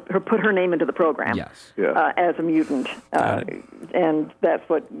her name into the program, yes, as a mutant, and that's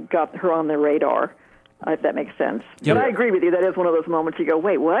what got her on their radar. If that makes sense. Yep. But I agree with you. That is one of those moments you go,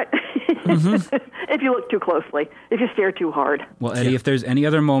 wait, what? Mm-hmm. If you look too closely, if you stare too hard. Well, Eddie, if there's any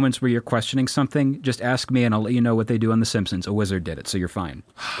other moments where you're questioning something, just ask me and I'll let you know what they do on The Simpsons. A wizard did it, so you're fine.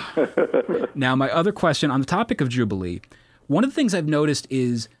 Now, my other question on the topic of Jubilee, one of the things I've noticed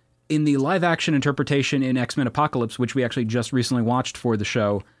is in the live-action interpretation in X-Men Apocalypse, which we actually just recently watched for the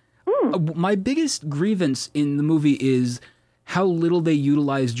show, my biggest grievance in the movie is how little they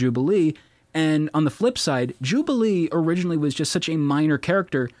utilize Jubilee. And on the flip side, Jubilee originally was just such a minor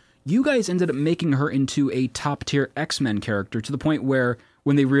character. You guys ended up making her into a top-tier X-Men character to the point where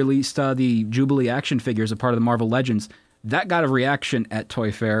when they released the Jubilee action figures, a part of the Marvel Legends, that got a reaction at Toy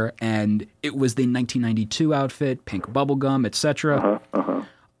Fair, and it was the 1992 outfit, pink bubblegum, etc.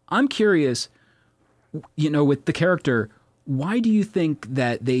 I'm curious, with the character, why do you think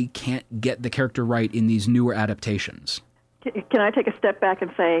that they can't get the character right in these newer adaptations? Can I take a step back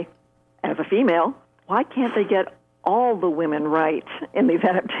and say, as a female, why can't they get all the women right in these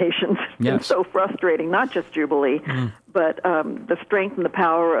adaptations? Yes. It's so frustrating, not just Jubilee, but the strength and the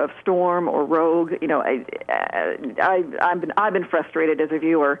power of Storm or Rogue. I've been frustrated as a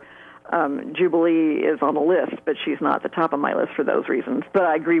viewer. Jubilee is on the list, but she's not at the top of my list for those reasons. But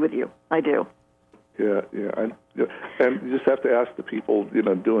I agree with you. I do. Yeah. And you just have to ask the people,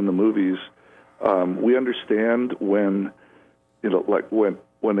 doing the movies. We understand when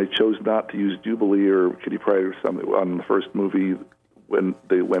they chose not to use Jubilee or Kitty Pryde or something on the first movie when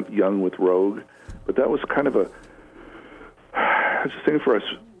they went young with Rogue. But that was kind of a thing for us.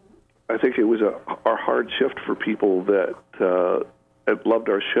 I think it was a hard shift for people that loved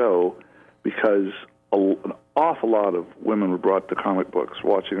our show because an awful lot of women were brought to comic books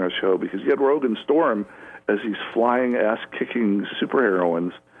watching our show because you had Rogue and Storm as these flying, ass-kicking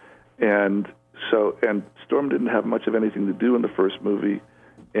superheroines. And Storm didn't have much of anything to do in the first movie.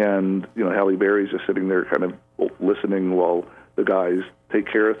 And, Halle Berry's just sitting there kind of listening while the guys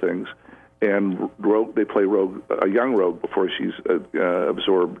take care of things. And Rogue, they play Rogue, a young Rogue, before she's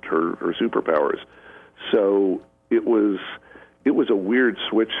absorbed her superpowers. So it was a weird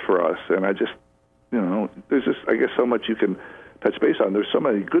switch for us. And I just, there's just, I guess, so much you can touch base on. There's so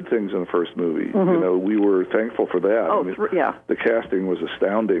many good things in the first movie. Mm-hmm. We were thankful for that. Oh, yeah. The casting was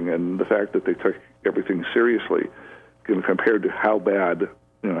astounding, and the fact that they took everything seriously compared to how bad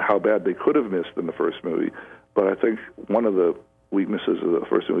they could have missed in the first movie. But I think one of the weaknesses of the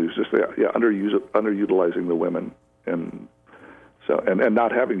first movie was just underutilizing the women. And So and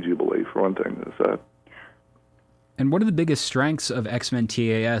not having Jubilee for one thing is that. And one of the biggest strengths of X-Men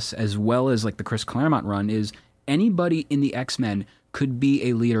TAS, as well as like the Chris Claremont run, is anybody in the X-Men could be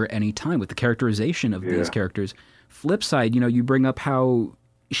a leader any time with the characterization of these characters. Flip side, you bring up how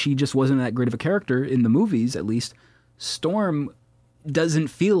she just wasn't that great of a character in the movies, at least. Storm doesn't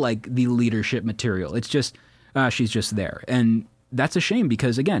feel like the leadership material. It's just, she's just there. And that's a shame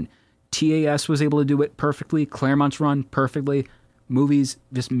because, again, TAS was able to do it perfectly. Claremont's run perfectly. Movies,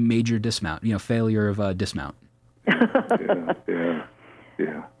 just major dismount, failure of dismount. Yeah.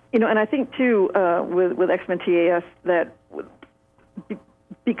 And I think, too, with X-Men TAS, that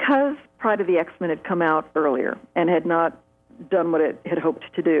because Pride of the X-Men had come out earlier and had not done what it had hoped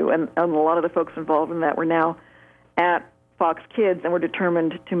to do, and a lot of the folks involved in that were now at Fox Kids and were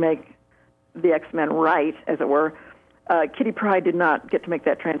determined to make the X-Men right, as it were, Kitty Pryde did not get to make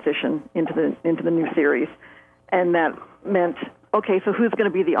that transition into the new series. And that meant, okay, so who's going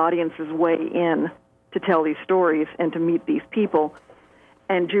to be the audience's way in to tell these stories and to meet these people?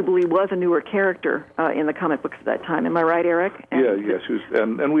 And Jubilee was a newer character in the comic books at that time. Am I right, Eric? Yes.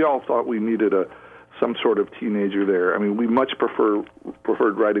 And we all thought we needed some sort of teenager there. I mean, we much preferred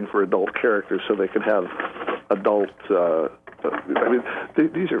writing for adult characters so they could have adult.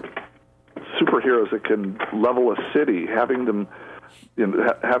 These are superheroes that can level a city. Having them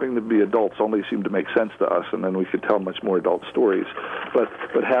be adults only seemed to make sense to us, and then we could tell much more adult stories. But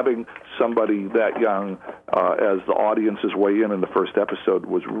having somebody that young as the audience's way in the first episode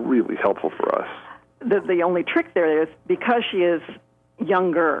was really helpful for us. The only trick there is because she is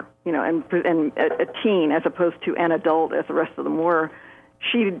younger, and a teen as opposed to an adult as the rest of them were.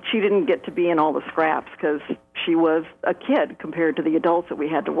 She didn't get to be in all the scraps because she was a kid compared to the adults that we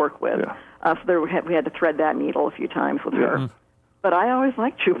had to work with. Yeah. So we had to thread that needle a few times with her. But I always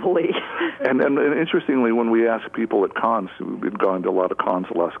liked Jubilee. and interestingly, when we ask people at cons, we've been going to a lot of cons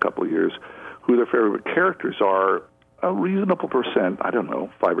the last couple of years, who their favorite characters are, a reasonable percent, I don't know,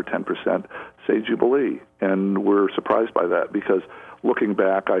 5 or 10%, say Jubilee. And we're surprised by that because looking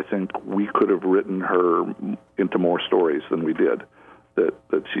back, I think we could have written her into more stories than we did.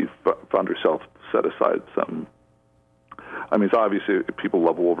 That she found herself set aside some. I mean, it's obviously people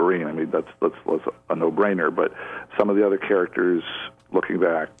love Wolverine. I mean, that's a no-brainer. But some of the other characters, looking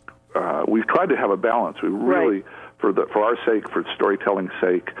back, we've tried to have a balance. We really, for our sake, for storytelling's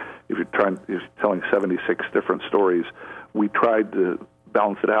sake, if you're telling 76 different stories, we tried to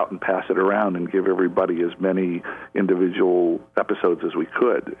balance it out and pass it around and give everybody as many individual episodes as we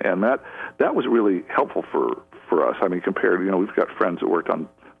could. And that was really helpful for us. I mean, compared, we've got friends that worked on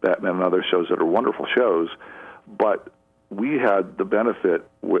Batman and other shows that are wonderful shows, but we had the benefit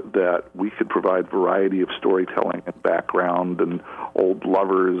that we could provide variety of storytelling and background and old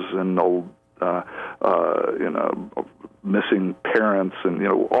lovers and old, missing parents and,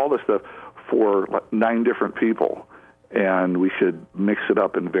 all this stuff for 9 different people. And we could mix it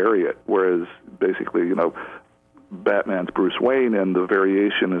up and vary it, whereas basically, Batman's Bruce Wayne, and the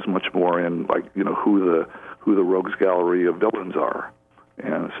variation is much more in, who the rogues gallery of villains are.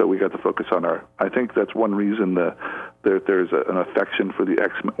 And so we got to focus on I think that's one reason that there's an affection for the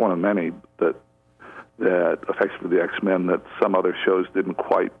X-Men, one of many, that affection for the X-Men that some other shows didn't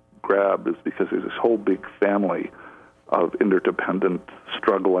quite grab, is because there's this whole big family of interdependent,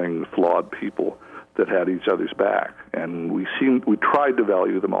 struggling, flawed people that had each other's back. And we tried to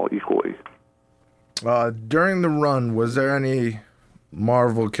value them all equally. During the run, was there any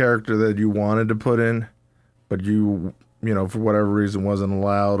Marvel character that you wanted to put in, but you for whatever reason wasn't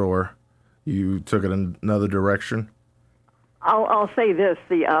allowed, or you took it in another direction? I'll say this: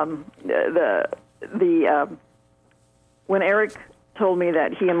 when Eric told me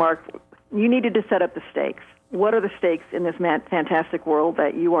that he and Mark, you needed to set up the stakes. What are the stakes in this fantastic world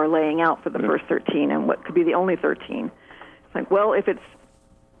that you are laying out for the first 13, and what could be the only 13? It's like, well, if it's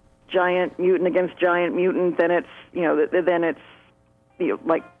giant mutant against giant mutant, then it's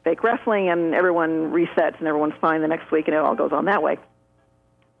like fake wrestling, and everyone resets and everyone's fine the next week, and it all goes on that way.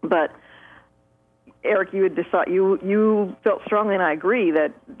 But Eric, you had decided, you felt strongly, and I agree,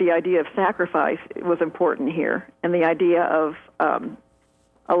 that the idea of sacrifice was important here, and the idea of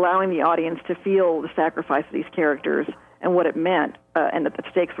allowing the audience to feel the sacrifice of these characters and what it meant, and that the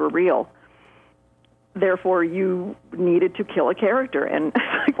stakes were real. Therefore, you needed to kill a character, and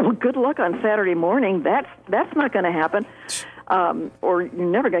well, good luck on Saturday morning. That's not going to happen, or you're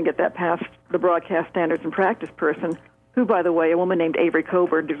never going to get that past the broadcast standards and practice person, who, by the way, a woman named Avery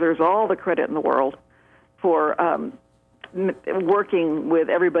Coburn deserves all the credit in the world for working with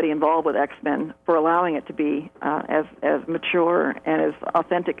everybody involved with X-Men, for allowing it to be as mature and as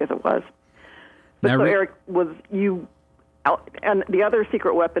authentic as it was. But so, Eric, and the other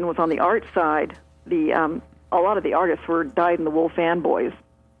secret weapon was on the art side. A lot of the artists were dyed-in-the-wool fanboys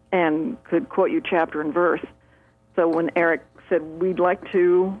and could quote you chapter and verse. So when Eric said, we'd like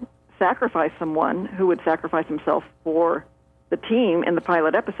to sacrifice someone who would sacrifice himself for the team in the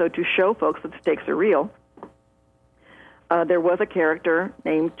pilot episode to show folks that the stakes are real, there was a character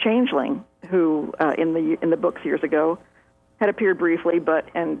named Changeling who, in the books years ago, had appeared briefly, but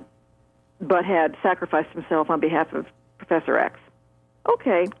had sacrificed himself on behalf of Professor X.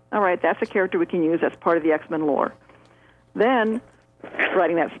 Okay, all right, that's a character we can use as part of the X-Men lore. Then,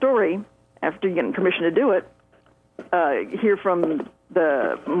 writing that story, after getting permission to do it, hear from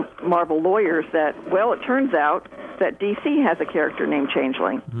the Marvel lawyers that, well, it turns out that DC has a character named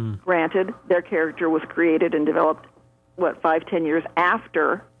Changeling. Granted, their character was created and developed, 5-10 years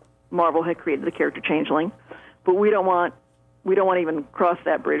after Marvel had created the character Changeling, but we don't want to even cross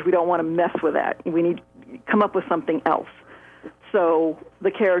that bridge. We don't want to mess with that. We need to come up with something else. So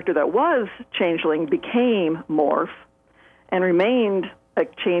the character that was Changeling became Morph and remained a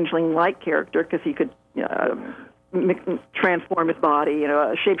Changeling-like character because he could transform his body,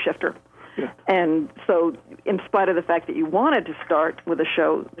 a shapeshifter. Yeah. And so in spite of the fact that you wanted to start with the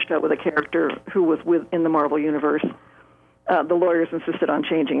show with a character who was within the Marvel Universe, the lawyers insisted on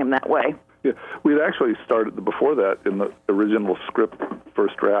changing him that way. Yeah, we'd actually started before that in the original script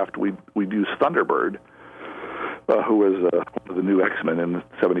first draft. We'd used Thunderbird, who was one of the new X-Men in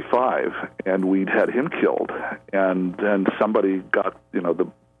 '75, and we'd had him killed. And then somebody got the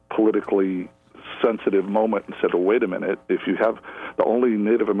politically sensitive moment and said, "Oh, wait a minute! If you have the only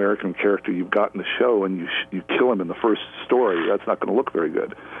Native American character you've got in the show and you kill him in the first story, that's not going to look very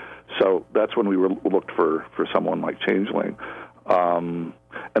good." So that's when we looked for someone like Changeling.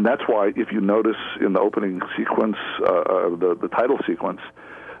 And that's why, if you notice in the opening sequence, the title sequence,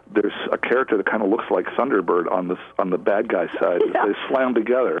 there's a character that kind of looks like Thunderbird on the bad guy side. Yeah. They slam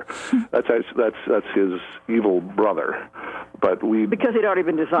together. That's his evil brother. But because he'd already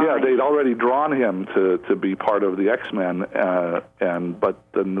been designed. Yeah, they'd already drawn him to be part of the X-Men, but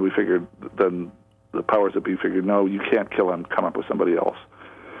then we figured, then the powers that be figured, no, you can't kill him. Come up with somebody else.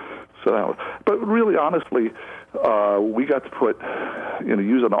 So, but really, honestly, we got to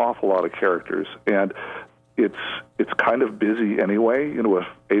use an awful lot of characters, and it's kind of busy anyway, with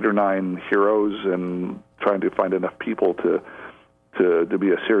 8 or 9 heroes and trying to find enough people to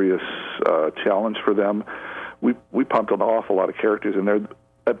be a serious challenge for them. We pumped an awful lot of characters in there,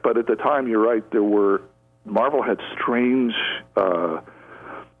 but at the time, you're right, Marvel had strange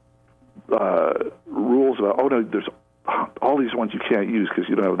rules about, there's all these ones you can't use because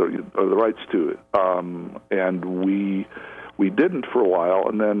you don't have the rights to it. And we didn't for a while,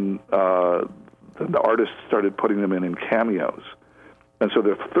 and then the artists started putting them in cameos. And so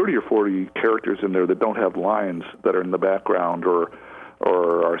there are 30 or 40 characters in there that don't have lines, that are in the background or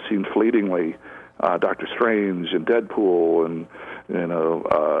are seen fleetingly. Doctor Strange and Deadpool and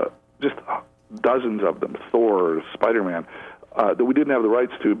just dozens of them, Thor, Spider-Man, that we didn't have the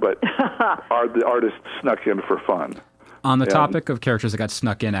rights to, but the artists snuck in for fun. On the topic of characters that got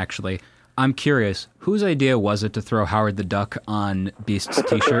snuck in, actually, I'm curious, whose idea was it to throw Howard the Duck on Beast's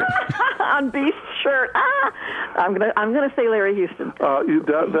T-shirt? On Beast's shirt. I'm gonna say Larry Houston.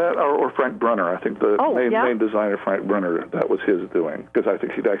 That or Frank Brunner. I think the main designer, Frank Brunner, that was his doing, because I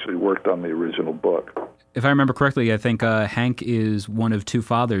think he'd actually worked on the original book. If I remember correctly, I think Hank is one of 2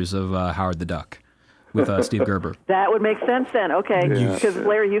 fathers of Howard the Duck, with Steve Gerber. That would make sense then, okay, because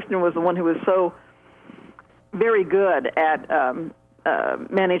Larry Houston was the one who was so very good at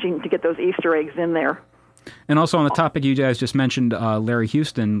managing to get those Easter eggs in there. And also on the topic you guys just mentioned, Larry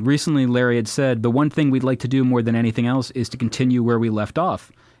Houston, recently Larry had said, the one thing we'd like to do more than anything else is to continue where we left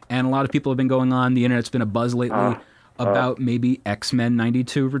off. And a lot of people have been going on, the internet's been abuzz lately about maybe X-Men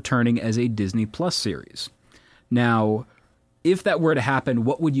 92 returning as a Disney Plus series. Now, if that were to happen,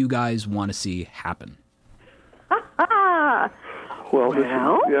 what would you guys want to see happen?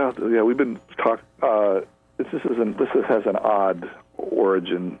 We've been talking. This has an odd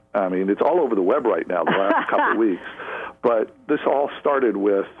origin. I mean, it's all over the web right now, the last couple of weeks. But this all started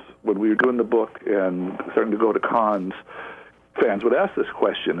with when we were doing the book and starting to go to cons. Fans would ask this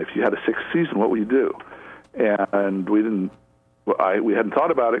question: if you had a 6th season, what would you do? And we hadn't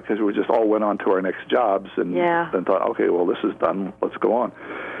thought about it because we just all went on to our next jobs and then thought, okay, well, this is done. Let's go on.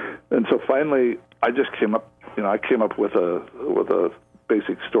 And so finally, I just came up. I came up with a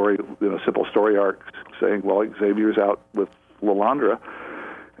basic story, simple story arc, saying, well, Xavier's out with Lilandra,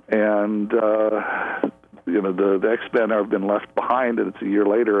 and the X-Men have been left behind, and it's a year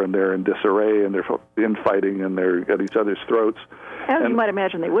later, and they're in disarray, and they're infighting, and they're at each other's throats. As you might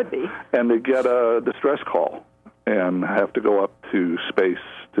imagine they would be. And they get a distress call, and have to go up to space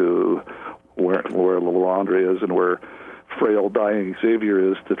to where Lewald is and where frail, dying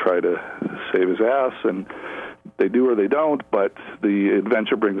Xavier is to try to save his ass, and they do or they don't, but the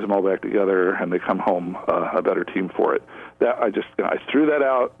adventure brings them all back together, and they come home a better team for it. That I threw that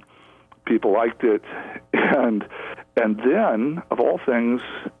out. People liked it, and then of all things,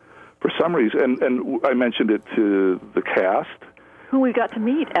 for some reason, and I mentioned it to the cast, who we got to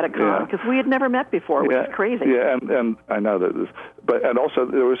meet at a con, because we had never met before, which is crazy. Yeah, and I know that, and also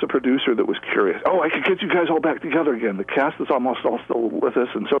there was a producer that was curious. Oh, I could get you guys all back together again. The cast is almost all still with us,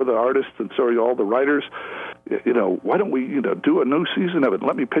 and so are the artists, and so are all the writers. Why don't we, do a new season of it?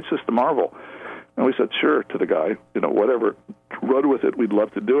 Let me pitch this to Marvel. And we said, sure, to the guy. Whatever, run with it. We'd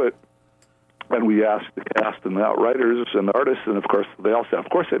love to do it. And we asked the cast and the writers and the artists, and of course they all said, of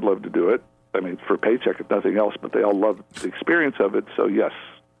course they'd love to do it. I mean, for a paycheck, if nothing else, but they all loved the experience of it. So yes,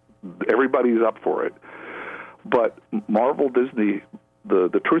 everybody's up for it. But Marvel Disney,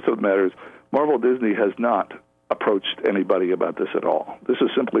 the truth of the matter is, Marvel Disney has not approached anybody about this at all. This is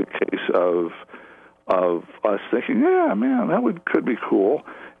simply a case of us thinking, yeah, man, that could be cool.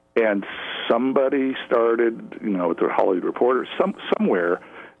 And somebody started, with their Hollywood Reporter, somewhere.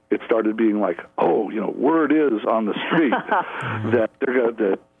 It started being like, word is on the street that they're going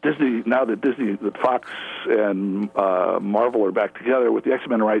to Disney, now that that Fox and Marvel are back together with the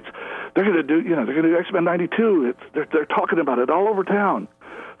X-Men rights, they're going to do X-Men '92. They're talking about it all over town.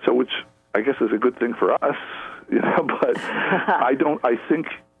 So, which I guess is a good thing for us, But I don't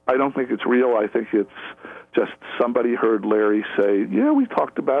think it's real. I think it's just somebody heard Larry say, "Yeah, we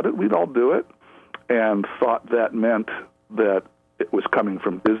talked about it. We'd all do it," and thought that meant that it was coming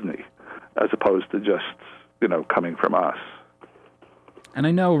from Disney, as opposed to just coming from us. And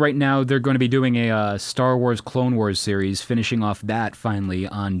I know right now they're going to be doing a Star Wars Clone Wars series, finishing off that finally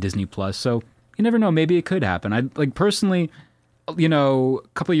on Disney Plus. So you never know, maybe it could happen. I personally, a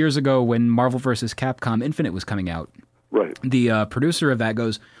couple of years ago when Marvel vs. Capcom Infinite was coming out, right? The producer of that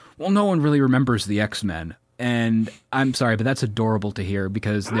goes, "Well, no one really remembers the X-Men," and I'm sorry, but that's adorable to hear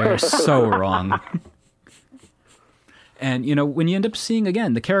because they're so wrong. And when you end up seeing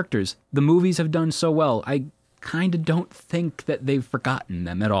again the characters, the movies have done so well. I kind of don't think that they've forgotten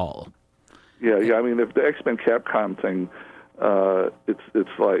them at all. Yeah. I mean, if the X-Men Capcom thing, it's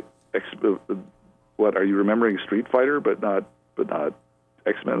like what are you remembering? Street Fighter, but not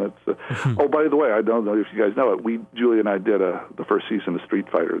X-Men. Oh, by the way, I don't know if you guys know it. Julie and I did the first season of Street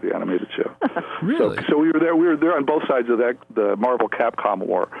Fighter, the animated show. Really? So we were there. We were there on both sides of the Marvel Capcom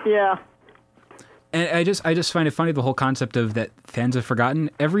war. Yeah. And I just find it funny, the whole concept of that fans have forgotten.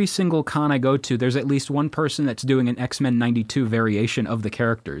 Every single con I go to, there's at least one person that's doing an X-Men 92 variation of the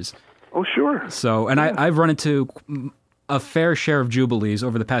characters. Oh, sure. So, and yeah. I've run into a fair share of Jubilees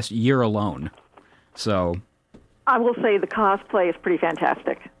over the past year alone. So, I will say the cosplay is pretty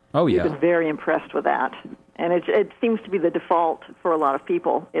fantastic. Oh, yeah. I've been very impressed with that. And it seems to be the default for a lot of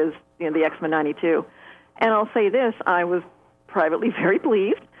people is the X-Men 92. And I'll say this, I was privately very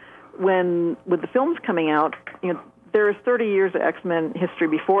pleased when, with the films coming out, there's 30 years of X-Men history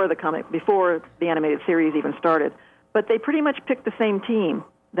before the animated series even started, but they pretty much picked the same team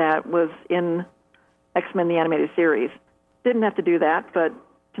that was in X-Men the animated series. Didn't have to do that, but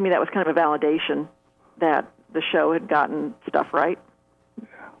to me that was kind of a validation that the show had gotten stuff right.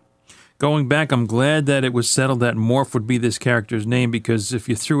 Going back, I'm glad that it was settled that Morph would be this character's name, because if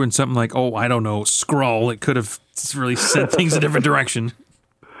you threw in something like, I don't know, Skrull, it could have really sent things a different direction.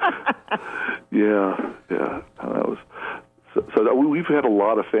 Yeah. That was so. We've had a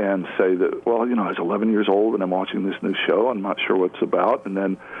lot of fans say that. Well, I was 11 years old and I'm watching this new show. I'm not sure what it's about, and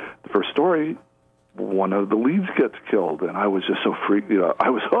then the first story, one of the leads gets killed, and I was just so freaked. I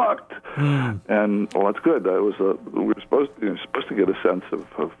was hooked, and that's good. That was we were supposed to get a sense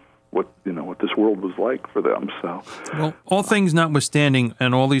of what what this world was like for them. So, well, all things notwithstanding,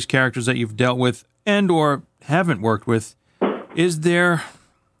 and all these characters that you've dealt with and or haven't worked with, is there,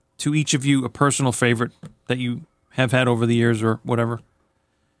 to each of you, a personal favorite that you have had over the years or whatever?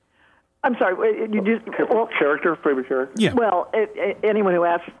 I'm sorry, character, favorite character? Yeah. Well, anyone who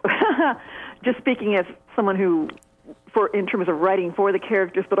asks, just speaking as someone who, in terms of writing for the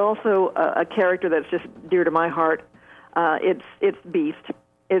characters, but also a character that's just dear to my heart, it's Beast.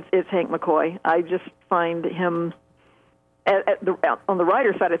 It's Hank McCoy. I just find him, on the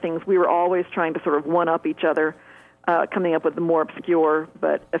writer side of things, we were always trying to sort of one-up each other, coming up with the more obscure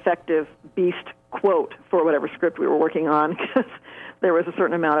but effective Beast quote for whatever script we were working on, because there was a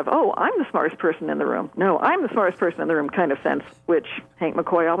certain amount of, I'm the smartest person in the room. No, I'm the smartest person in the room kind of sense, which Hank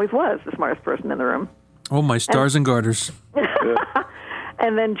McCoy always was the smartest person in the room. Oh, my stars and garters.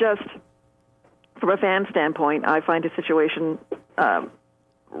 And then just from a fan standpoint, I find his situation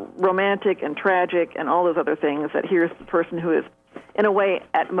romantic and tragic and all those other things, that here's the person who is, in a way,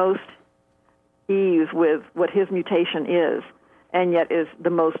 at most ease with what his mutation is, and yet is the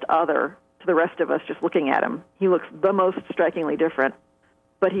most other to the rest of us just looking at him. He looks the most strikingly different,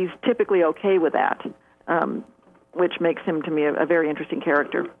 but he's typically okay with that, which makes him, to me, a very interesting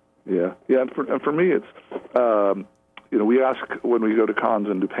character. Yeah, and for me, it's we ask when we go to cons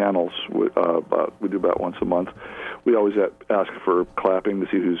and do panels. We do about once a month. We always ask for clapping to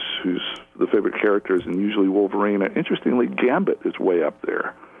see who's the favorite characters, and usually Wolverine. And interestingly, Gambit is way up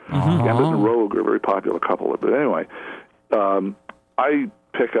there. Mm-hmm. Gambit and Rogue are a very popular couple. But anyway, I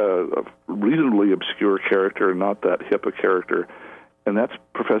pick a reasonably obscure character, not that hip a character, and that's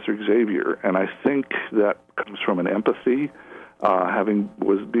Professor Xavier. And I think that comes from an empathy.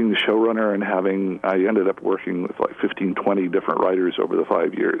 Being the showrunner and I ended up working with like 15, 20 different writers over the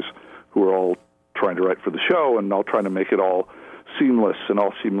 5 years who were all trying to write for the show and all trying to make it all seamless and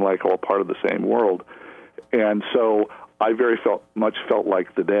all seem like all part of the same world. And so I very much felt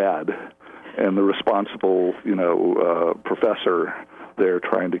like the dad and the responsible, professor there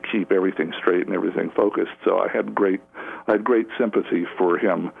trying to keep everything straight and everything focused. So I had great sympathy for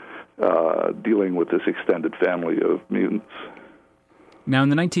him dealing with this extended family of mutants. Now, in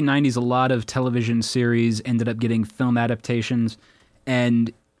the 1990s, a lot of television series ended up getting film adaptations.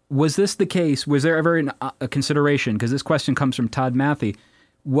 And was this the case? Was there ever a consideration? Because this question comes from Todd Matthey.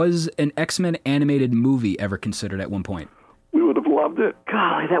 Was an X-Men animated movie ever considered at one point? We would have loved it.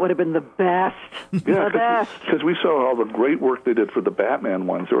 Golly, that would have been the best. Yeah, the best. Because we saw all the great work they did for the Batman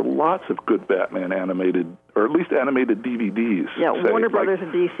ones. There were lots of good Batman animated, or at least animated DVDs. Yeah, Warner Brothers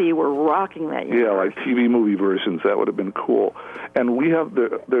and DC were rocking that universe. Yeah, like TV movie versions. That would have been cool. And we have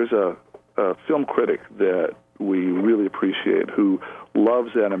there's a film critic that we really appreciate who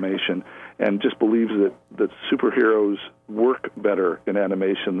loves animation and just believes that superheroes work better in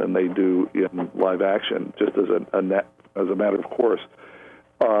animation than they do in live action, just as a matter of course.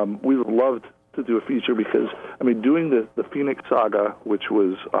 We would love to do a feature because, doing the Phoenix Saga, which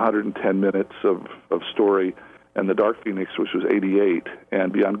was 110 minutes of story, and the Dark Phoenix, which was 88,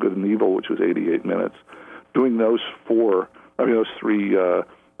 and Beyond Good and Evil, which was 88 minutes, doing those three,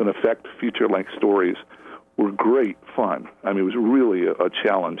 in effect, feature-length stories were great fun. It was really a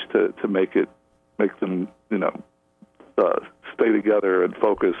challenge to make them, stay together and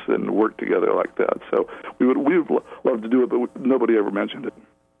focus and work together like that. So we would love to do it, but nobody ever mentioned it.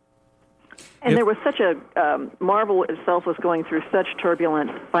 And there was such Marvel itself was going through such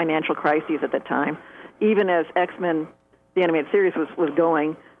turbulent financial crises at that time. Even as X-Men, the animated series, was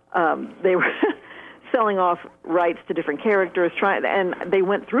going, they were selling off rights to different characters, and they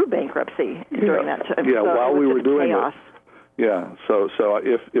went through bankruptcy during that time. Yeah, so while we were doing chaos. it. Yeah, so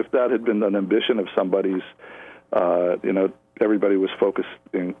if that had been an ambition of somebody's, everybody was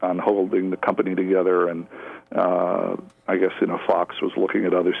focusing on holding the company together, and I guess Fox was looking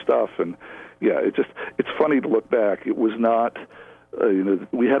at other stuff, and it's funny to look back. It was not,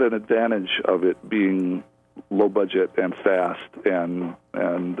 we had an advantage of it being low budget and fast and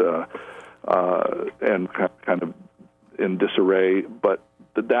kind of in disarray, but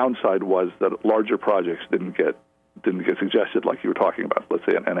the downside was that larger projects didn't get suggested, like you were talking about. Let's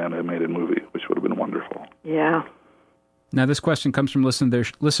say an animated movie, which would have been wonderful. Yeah. Now, this question comes from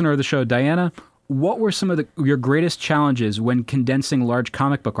listener of the show, Diana. What were some of your greatest challenges when condensing large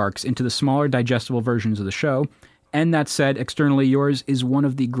comic book arcs into the smaller, digestible versions of the show? And that said, Externally Yours is one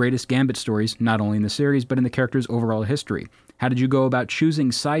of the greatest Gambit stories, not only in the series, but in the character's overall history. How did you go about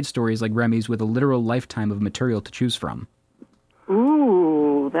choosing side stories like Remy's with a literal lifetime of material to choose from?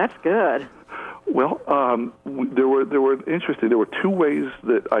 Ooh, that's good. Well, there were interesting. There were two ways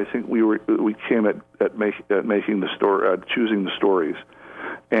that I think we came at making the story, choosing the stories,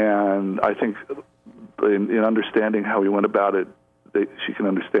 and I think in understanding how we went about it, she can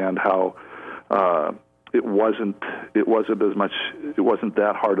understand how it wasn't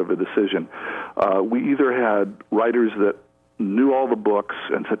that hard of a decision. We either had writers that knew all the books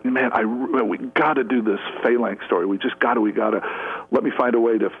and said, "Man, we got to do this Phalanx story. We got to. Let me find a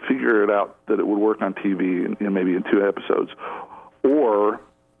way to figure it out that it would work on TV and maybe in 2 episodes." Or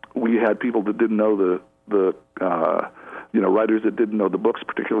we had people that didn't know the writers that didn't know the books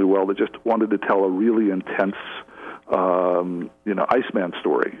particularly well, that just wanted to tell a really intense Iceman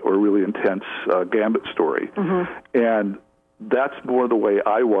story or a really intense Gambit story. Mm-hmm. And that's more the way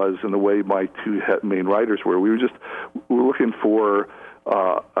I was and the way my 2 main writers were. We were looking for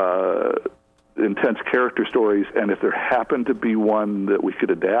intense character stories, and if there happened to be one that we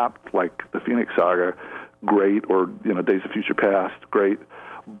could adapt, like the Phoenix Saga, great, or Days of Future Past, great.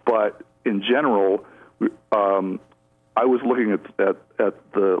 But in general, I was looking at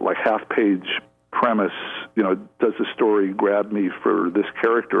the like half-page premise. You know, does the story grab me for this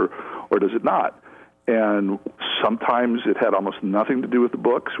character, or does it not? And sometimes it had almost nothing to do with the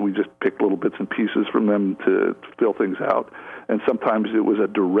books. We just picked little bits and pieces from them to fill things out. And sometimes it was a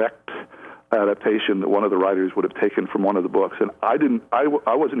direct adaptation that one of the writers would have taken from one of the books. And I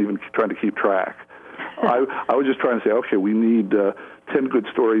wasn't even trying to keep track. I was just trying to say, okay, we need 10 good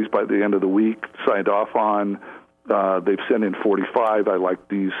stories by the end of the week, signed off on. They've sent in 45. I like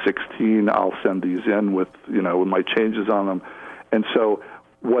these 16. I'll send these in with my changes on them. And so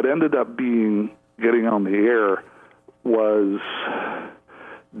what ended up getting on the air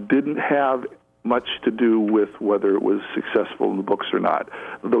didn't have much to do with whether it was successful in the books or not.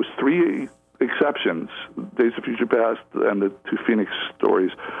 Those three exceptions, Days of Future Past and the two Phoenix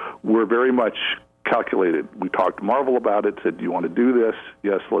stories, were very much calculated. We talked to Marvel about it, said, do you want to do this?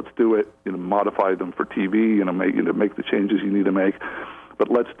 Yes, let's do it. Modify them for TV, make the changes you need to make. But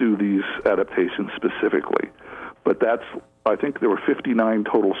let's do these adaptations specifically. But I think there were 59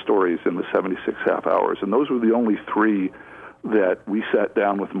 total stories in the 76 half hours, and those were the only three that we sat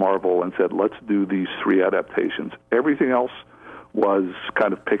down with Marvel and said, let's do these three adaptations. Everything else was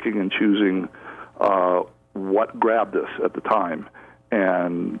kind of picking and choosing what grabbed us at the time.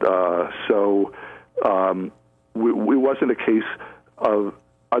 And so we wasn't a case of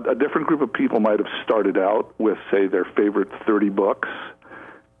a different group of people might have started out with, say, their favorite 30 books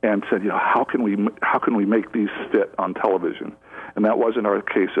and said, how can we make these fit on television? And that wasn't our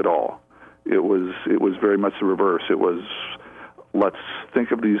case at all. It was very much the reverse. It was, let's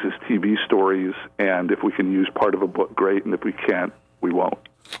think of these as TV stories, and if we can use part of a book, great, and if we can't, we won't.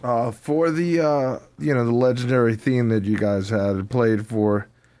 For the the legendary theme that you guys had, it played for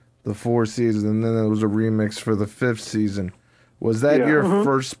the 4th season, and then there was a remix for the 5th season. Was that your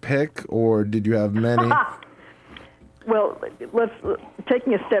first pick, or did you have many? Well,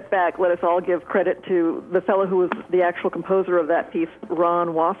 taking a step back, let us all give credit to the fellow who was the actual composer of that piece,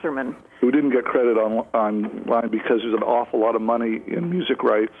 Ron Wasserman. Who didn't get credit online because there's an awful lot of money in music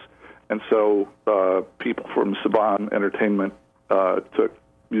rights, and so people from Saban Entertainment took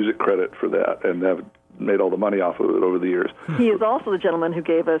music credit for that and have made all the money off of it over the years. He is also the gentleman who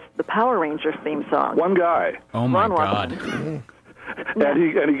gave us the Power Rangers theme song. One guy. Oh my Ron God. Wasserman. And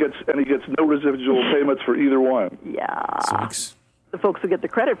he gets no residual payments for either one. Yeah. Sucks. The folks who get the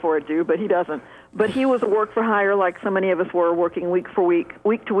credit for it do, but he doesn't. But he was a work for hire, like so many of us were, working week to week,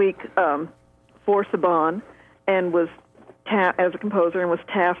 for Saban, and was as a composer, and was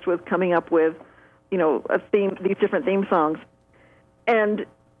tasked with coming up with, a theme, these different theme songs. And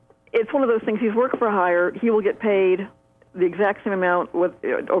it's one of those things. He's work for hire. He will get paid the exact same amount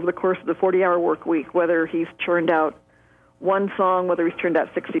over the course of the 40-hour work week, whether he's churned out one song, whether he's turned out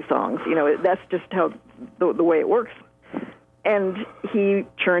 60 songs. That's just how the way it works. And he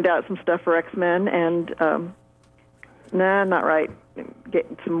churned out some stuff for X-Men, and not right. Get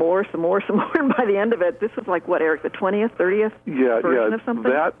some more. And by the end of it, this is like what, Eric, the 20th, 30th version of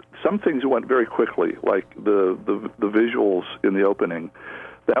something? Some things went very quickly, like the visuals in the opening.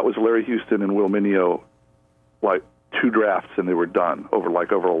 That was Larry Houston and Will Mineo, like 2 drafts, and they were done over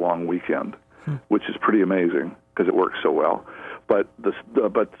a long weekend, which is pretty amazing because it works so well. But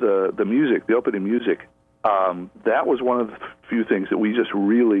the music, the opening music, that was one of the few things that we just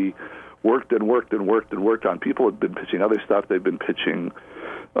really worked on. People had been pitching other stuff. They've been pitching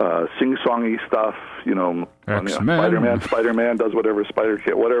sing-songy stuff. Spider-Man does whatever,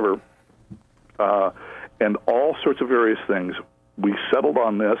 Spider-Kid, whatever, and all sorts of various things. We settled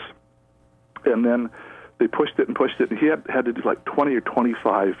on this, and then they pushed it. And he had to do like 20 or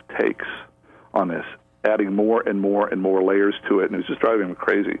 25 takes on this, adding more and more and more layers to it, and it was just driving him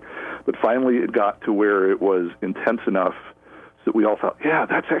crazy. But finally it got to where it was intense enough that we all thought, yeah,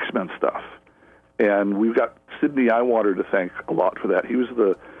 that's X-Men stuff. And we've got Sidney Eyewater to thank a lot for that. He was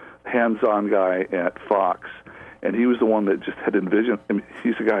the hands-on guy at Fox, and he was the one that just had envisioned. I mean,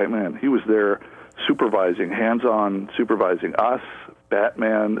 he's the guy, man, he was there hands-on supervising us,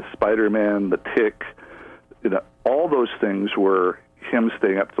 Batman, Spider-Man, The Tick. All those things were him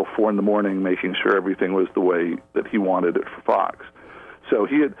staying up till 4 a.m, making sure everything was the way that he wanted it for Fox. So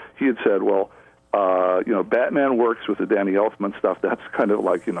he had said, well, Batman works with the Danny Elfman stuff. That's kind of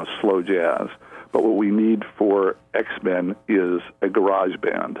like, slow jazz. But what we need for X-Men is a garage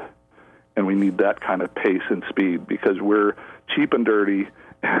band. And we need that kind of pace and speed because we're cheap and dirty,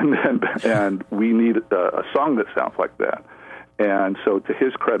 and we need a song that sounds like that. And so to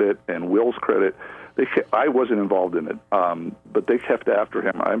his credit and Will's credit, I wasn't involved in it, but they kept after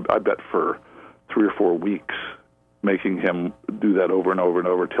him, I bet, for 3 or 4 weeks making him do that over and over and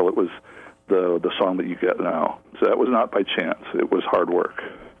over till it was the song that you get now. So that was not by chance. It was hard work.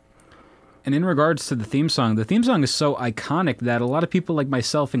 And in regards to the theme song is so iconic that a lot of people, like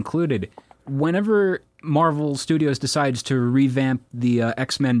myself included, whenever Marvel Studios decides to revamp the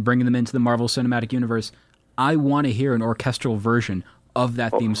X-Men, bringing them into the Marvel Cinematic Universe, I want to hear an orchestral version of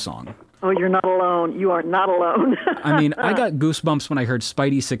that theme song. Oh, you're not alone. You are not alone. I mean, I got goosebumps when I heard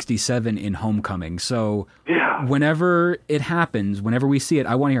Spidey 67 in Homecoming. So Yeah. whenever it happens, whenever we see it,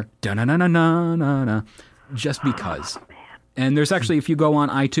 I want to hear da-na-na-na-na-na-na, just because. And there's actually, if you go on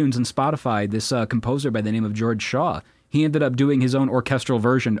iTunes and Spotify, this composer by the name of George Shaw, he ended up doing his own orchestral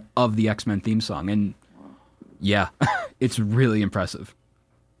version of the X-Men theme song. And yeah, it's really impressive.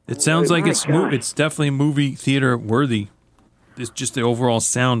 It sounds like it's definitely movie theater worthy. It's just the overall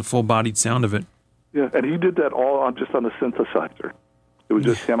sound, full-bodied sound of it. Yeah, and he did that all on just on a synthesizer. It was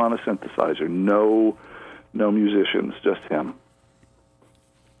just him on a synthesizer. No musicians, just him.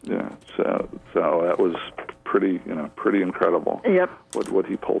 Yeah, so that was pretty incredible. Yep. What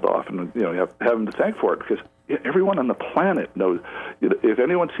he pulled off, and you have him to thank for it, because everyone on the planet knows. If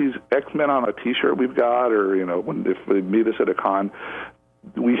anyone sees X-Men on a T-shirt we've got, or if they meet us at a con,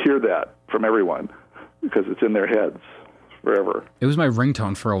 we hear that from everyone because it's in their heads forever. It was my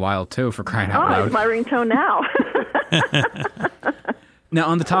ringtone for a while, too, for crying out loud. It's my ringtone now. Now,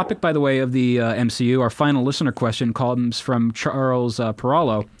 on the topic, by the way, of the MCU, our final listener question comes from Charles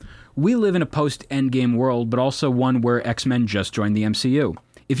Perallo. We live in a post-Endgame world, but also one where X-Men just joined the MCU.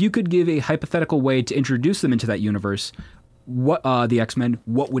 If you could give a hypothetical way to introduce them into that universe, the X-Men,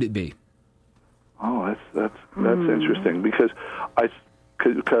 what would it be? Oh, that's interesting, because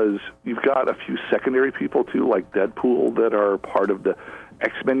you've got a few secondary people too, like Deadpool, that are part of the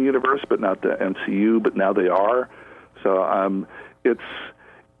X-Men universe, but not the MCU. But now they are. So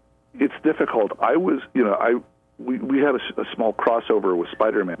it's difficult. We had a small crossover with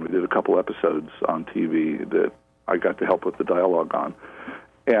Spider-Man. We did a couple episodes on TV that I got to help with the dialogue on,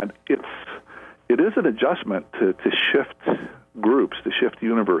 and it is an adjustment to shift groups, to shift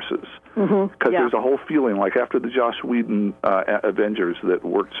universes, because there's a whole feeling like after the Joss Whedon Avengers that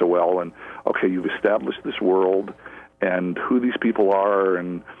worked so well, and okay, you've established this world and who these people are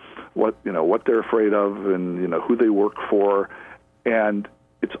and what they're afraid of and who they work for, and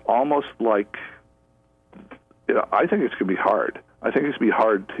it's almost like I think it's going to be hard. I think it's going to be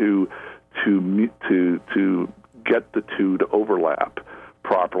hard to get the two to overlap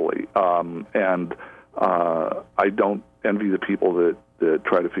properly, and I don't envy the people that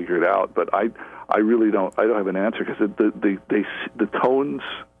try to figure it out, but I really don't. I don't have an answer, because the tones,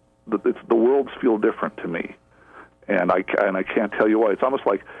 the worlds feel different to me, and I can't tell you why. It's almost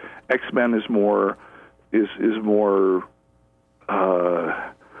like X-Men is more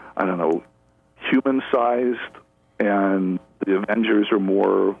I don't know, human-sized, and the Avengers are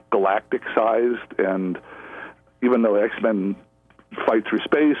more galactic-sized. And even though X-Men fight through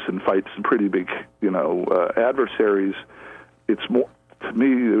space and fight some pretty big, adversaries, it's more, to me,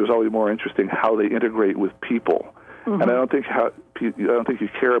 it was always more interesting how they integrate with people. And I don't think you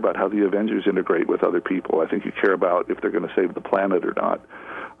care about how the Avengers integrate with other people. I think you care about if they're going to save the planet or not.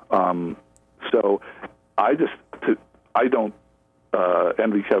 So I don't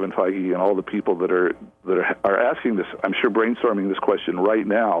envy Kevin Feige and all the people that are asking this. I'm sure brainstorming this question right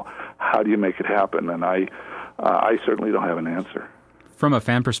now. How do you make it happen? And I certainly don't have an answer. From a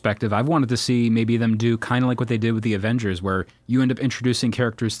fan perspective, I've wanted to see maybe them do kind of like what they did with the Avengers, where you end up introducing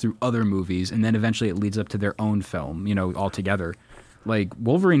characters through other movies, and then eventually it leads up to their own film, altogether. Like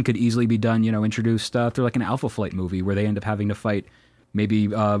Wolverine could easily be done, introduced through like an Alpha Flight movie where they end up having to fight maybe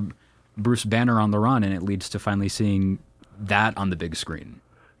Bruce Banner on the run, and it leads to finally seeing that on the big screen.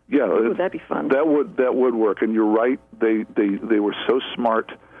 Yeah, that'd be fun. That would work. And you're right. They were so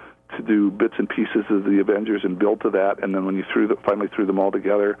smart to do bits and pieces of the Avengers and build to that. And then when you finally threw them all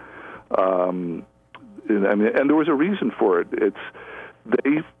together, and there was a reason for it.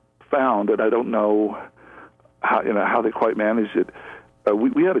 They found, and I don't know how they quite managed it.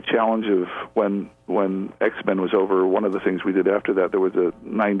 We had a challenge of when X-Men was over. One of the things we did after that, there was a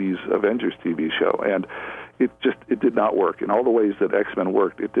 '90s Avengers TV show, and it did not work. In all the ways that X-Men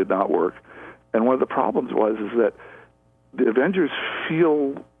worked, it did not work. And one of the problems is that the Avengers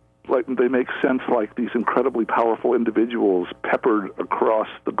feel like they make sense like these incredibly powerful individuals peppered across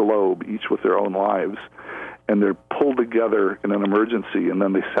the globe, each with their own lives, and they're pulled together in an emergency, and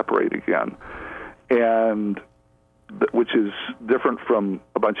then they separate again. And which is different from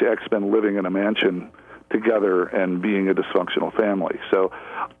a bunch of X-Men living in a mansion together and being a dysfunctional family. So,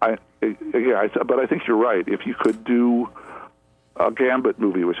 but I think you're right. If you could do a Gambit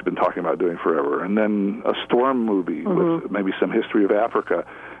movie, which we've been talking about doing forever, and then a Storm movie with maybe some history of Africa,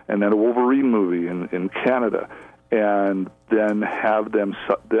 and then a Wolverine movie in Canada, and then have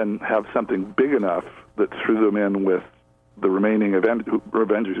something big enough that threw them in with the remaining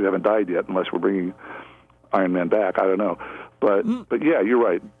Avengers who haven't died yet, unless we're bringing Iron Man back. I don't know, but yeah, you're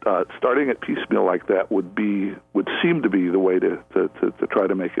right. Starting at piecemeal like that would seem to be the way to try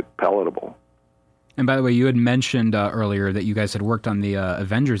to make it palatable. And by the way, you had mentioned earlier that you guys had worked on the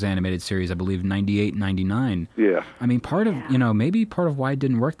Avengers animated series, I believe, 98, 99. Yeah. I mean, maybe part of why it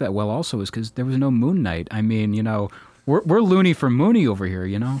didn't work that well also is because there was no Moon Knight. I mean, we're loony for Mooney over here,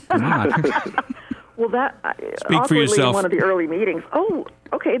 Come on. Well, that Speak for yourself. In one of the early meetings. Oh,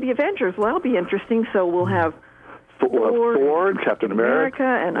 okay, the Avengers. Well, that'll be interesting. So we'll have Thor and Captain America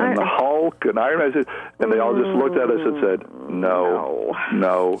and the Hulk and Iron Man, and they all just looked at us and said, no.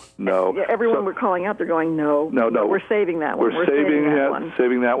 Yeah, everyone we're calling out, they're going, no, we're saving that one. We're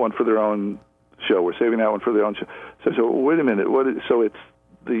saving that one for their own show. We're saving that one for their own show. So wait a minute. So it's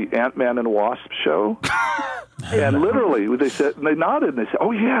the Ant-Man and Wasp show? And literally, they nodded and they said,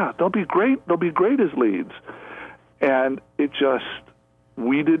 oh, yeah, they'll be great. They'll be great as leads. And it just,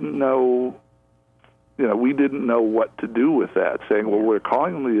 we didn't know what to do with that, saying, well, we're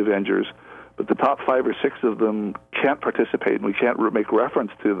calling them the Avengers, but the top 5 or 6 of them can't participate, and we can't make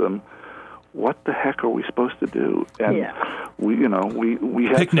reference to them. What the heck are we supposed to do? And we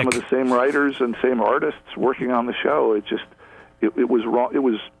had some of the same writers and same artists working on the show. It was wrong.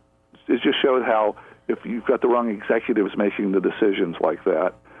 It just showed how if you've got the wrong executives making the decisions like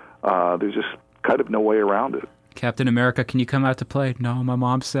that, there's just kind of no way around it. Captain America, can you come out to play? No, my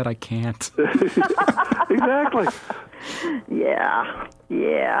mom said I can't. Exactly. Yeah.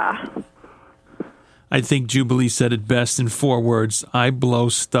 I think Jubilee said it best in 4 words. I blow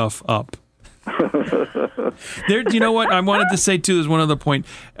stuff up. You know what I wanted to say too is one other point.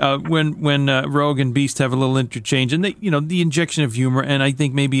 When Rogue and Beast have a little interchange, and the injection of humor, and I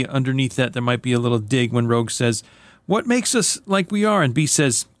think maybe underneath that there might be a little dig when Rogue says, "What makes us like we are?" and Beast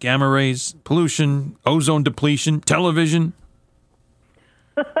says, "Gamma rays, pollution, ozone depletion, television."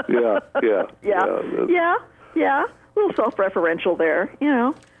 Yeah. A little self-referential there,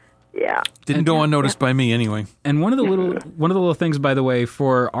 Yeah. Didn't go unnoticed by me anyway. And one of the little things, by the way,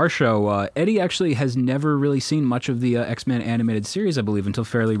 for our show, Eddie actually has never really seen much of the X-Men animated series, I believe, until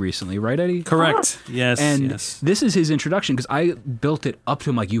fairly recently, right, Eddie? Correct. Yes. And this is his introduction, because I built it up to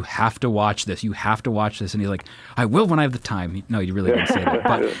him like, you have to watch this. You have to watch this. And he's like, I will when I have the time. No, you really didn't say that.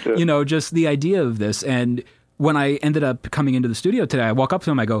 But, just the idea of this. And when I ended up coming into the studio today, I walk up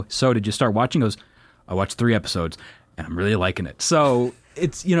to him, I go, so did you start watching? He goes, I watched 3 episodes, and I'm really liking it. So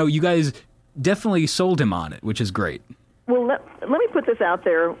it's, you guys definitely sold him on it, which is great. Well, let me put this out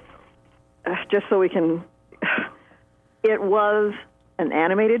there, just so we can. It was an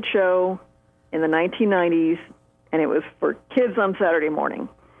animated show in the 1990s, and it was for kids on Saturday morning.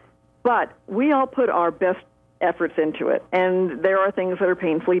 But we all put our best efforts into it, and there are things that are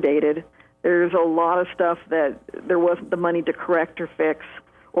painfully dated. There's a lot of stuff that there wasn't the money to correct or fix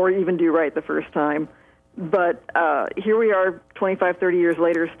or even do right the first time. But here we are 25, 30 years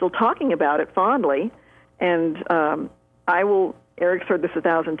later still talking about it fondly. And Eric's heard this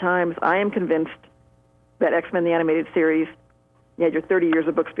 1,000 times, I am convinced that X-Men the Animated Series, you had your 30 years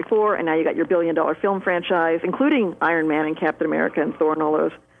of books before, and now you got your billion-dollar film franchise, including Iron Man and Captain America and Thor and all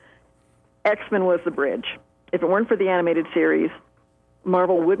those. X-Men was the bridge. If it weren't for the animated series,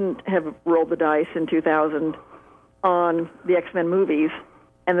 Marvel wouldn't have rolled the dice in 2000 on the X-Men movies,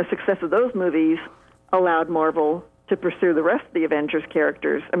 and the success of those movies allowed Marvel to pursue the rest of the Avengers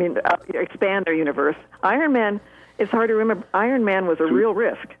characters. I mean, expand their universe. Iron Man, it's hard to remember, Iron Man was a real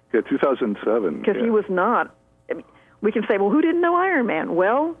risk. Yeah, 2007. Because he was not, we can say, well, who didn't know Iron Man?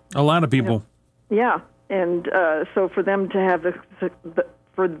 Well, a lot of people. And so for them to have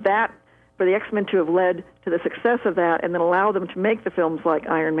for the X-Men to have led to the success of that and then allow them to make the films like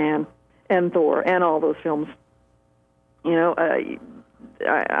Iron Man and Thor and all those films,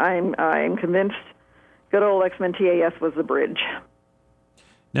 I'm convinced good old X-Men TAS was the bridge.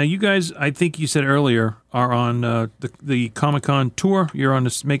 Now, you guys, I think you said earlier, are on the Comic-Con tour. You're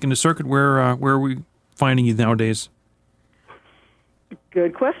making the circuit. Where are we finding you nowadays?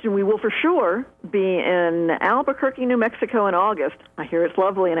 Good question. We will for sure be in Albuquerque, New Mexico in August. I hear it's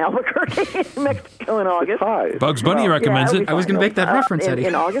lovely in Albuquerque, New Mexico in August. Hi. Bugs Bunny recommends it. I was going to make that reference, Eddie.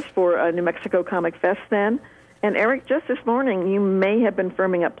 In August for New Mexico Comic Fest then. And Eric, just this morning, you may have been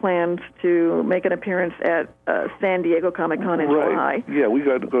firming up plans to make an appearance at San Diego Comic-Con in July. Yeah, we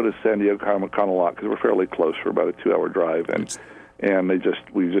got to go to San Diego Comic-Con a lot because we're fairly close for about a 2-hour drive, and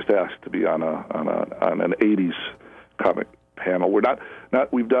we just asked to be on an 80s comic panel. We're not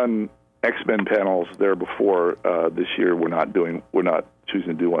we've done X-Men panels there before. This year we're not choosing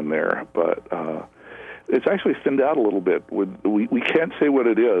to do one there, but it's actually thinned out a little bit. We can't say what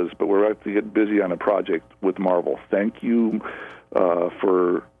it is, but we're about to get busy on a project with Marvel. Thank you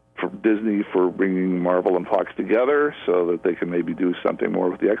for Disney for bringing Marvel and Fox together so that they can maybe do something more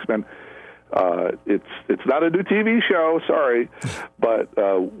with the X-Men. It's not a new TV show, sorry, but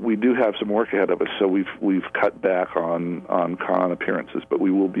we do have some work ahead of us. So we've cut back on con appearances, but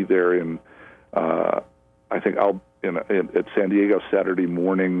we will be there in. I think I'll at San Diego Saturday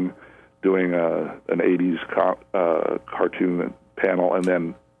morning doing an '80s cartoon panel, and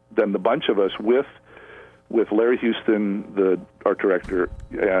then the bunch of us with Larry Houston, the art director,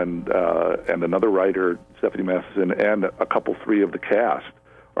 and another writer, Stephanie Matheson, and three of the cast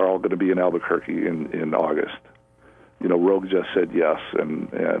are all going to be in Albuquerque in August. Rogue just said yes,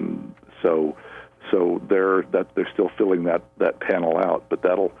 and so they're still filling that panel out, but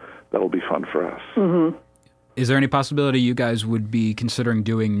that'll be fun for us. Mm-hmm. Is there any possibility you guys would be considering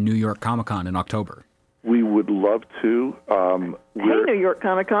doing New York Comic Con in October? We would love to. Hey, New York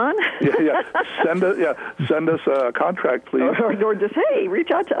Comic Con. yeah. Send us a contract, please. Or just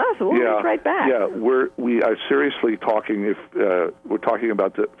reach out to us. We'll reach right back. Yeah, we are seriously talking. We're talking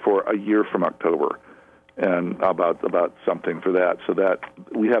about for a year from October, and about something for that. So that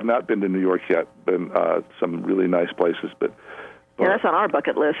we have not been to New York yet. Been some really nice places, but. Yeah, that's on our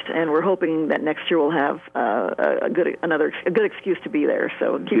bucket list, and we're hoping that next year we'll have a good excuse to be there.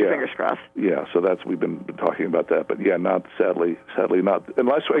 So keep your fingers crossed. Yeah, so we've been talking about that, but not sadly not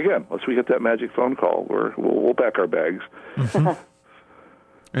unless we get that magic phone call, we'll pack our bags. Mm-hmm.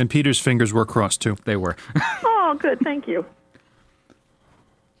 And Peter's fingers were crossed too. They were. Oh, good, thank you.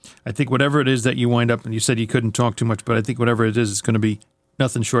 I think whatever it is that you wind up, and you said you couldn't talk too much, but I think whatever it is, it's going to be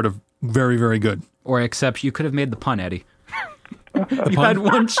nothing short of very, very good. Or except you could have made the pun, Eddie. You had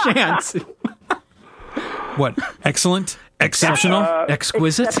one chance. What? Excellent? Exceptional?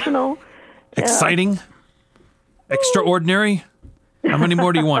 Exquisite? Exceptional. Exciting? Extraordinary? How many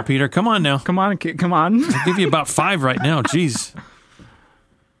more do you want, Peter? Come on now. Come on. I'll give you about 5 right now. Jeez.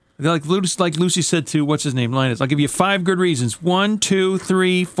 Like Lucy said to, what's his name, Linus, I'll give you 5 good reasons. 1, 2,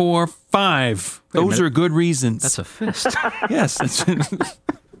 3, 4, 5. Those are good reasons. That's a fist. Yes.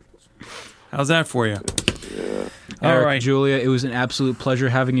 How's that for you? Yeah. All Eric, right. Julia, it was an absolute pleasure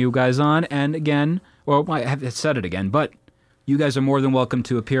having you guys on. And again, I have said it again, but you guys are more than welcome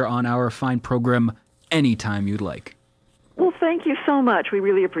to appear on our fine program anytime you'd like. Well, thank you so much. We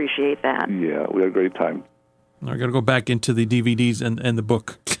really appreciate that. Yeah, we had a great time. I got to go back into the DVDs and the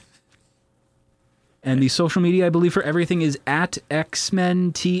book. And the social media, I believe, for everything is at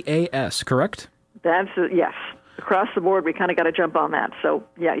X-Men TAS, correct? That's yes. Across the board, we kind of got to jump on that. So,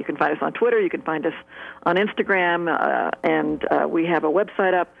 yeah, you can find us on Twitter. You can find us on Instagram. And we have a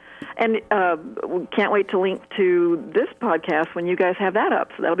website up. And we can't wait to link to this podcast when you guys have that up.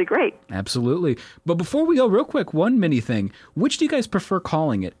 So that'll be great. Absolutely. But before we go, real quick, one mini thing. Which do you guys prefer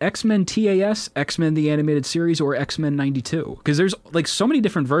calling it? X-Men TAS, X-Men the Animated Series, or X-Men 92? Because there's so many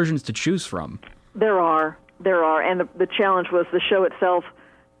different versions to choose from. There are. And the challenge was the show itself.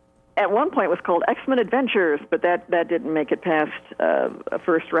 At one point, was called X-Men Adventures, but that didn't make it past a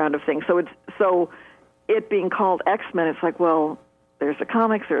first round of things. So it being called X-Men, it's like, well, there's the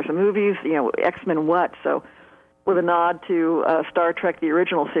comics, there's the movies, X-Men what? So with a nod to Star Trek, the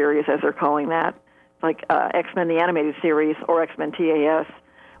original series, as they're calling that, like X-Men the Animated Series or X-Men TAS.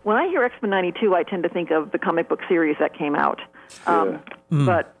 When I hear X-Men 92, I tend to think of the comic book series that came out.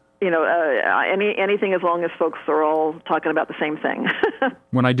 But anything as long as folks are all talking about the same thing.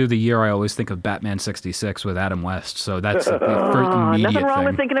 When I do the year, I always think of Batman 66 with Adam West. So that's the first immediate nothing wrong thing.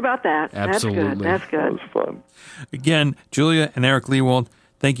 with thinking about that. Absolutely. That's good. That was fun. Again, Julia and Eric Lewald,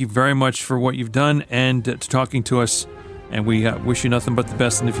 thank you very much for what you've done and to talking to us. And we wish you nothing but the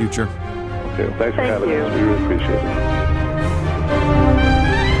best in the future. Okay, well, thanks for Thank having you. us. We really appreciate it.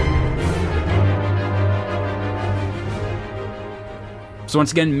 So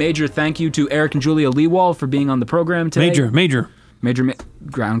once again, major thank you to Eric and Julia Lewald for being on the program today. Major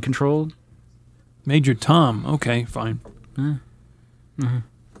ground control. Major Tom. Okay, fine. Mm-hmm.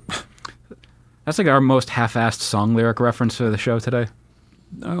 That's like our most half-assed song lyric reference for the show today.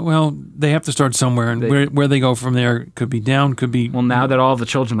 Well, they have to start somewhere, and where they go from there could be down, could be... Well, now that all the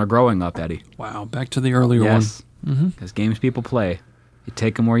children are growing up, Eddie. Wow, back to the earlier one. Yes, because games people play, you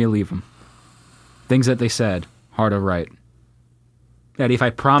take them where you leave them. Things that they said, hard or right. Eddie, if I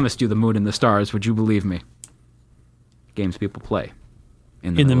promised you the moon and the stars, would you believe me? Games people play.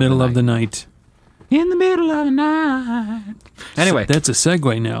 In the middle of the night. In the middle of the night. Anyway. So that's a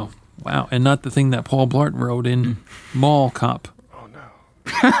segue now. Wow, and not the thing that Paul Blart wrote in Mall Cop.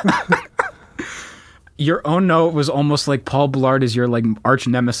 Your own note was almost like Paul Blart is your like arch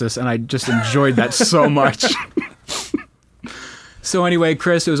nemesis, and I just enjoyed that so much. So anyway,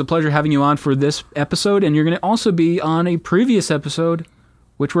 Chris, it was a pleasure having you on for this episode, and you're going to also be on a previous episode,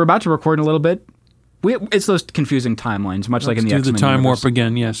 which we're about to record in a little bit. It's those confusing timelines, much like in the X-Men do the time universe. warp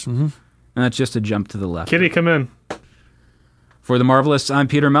again, yes. Mm-hmm. And that's just a jump to the left. Kitty, come in. For The Marvelists, I'm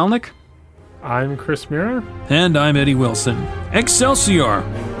Peter Melnick. I'm Chris Mira. And I'm Eddie Wilson. Excelsior!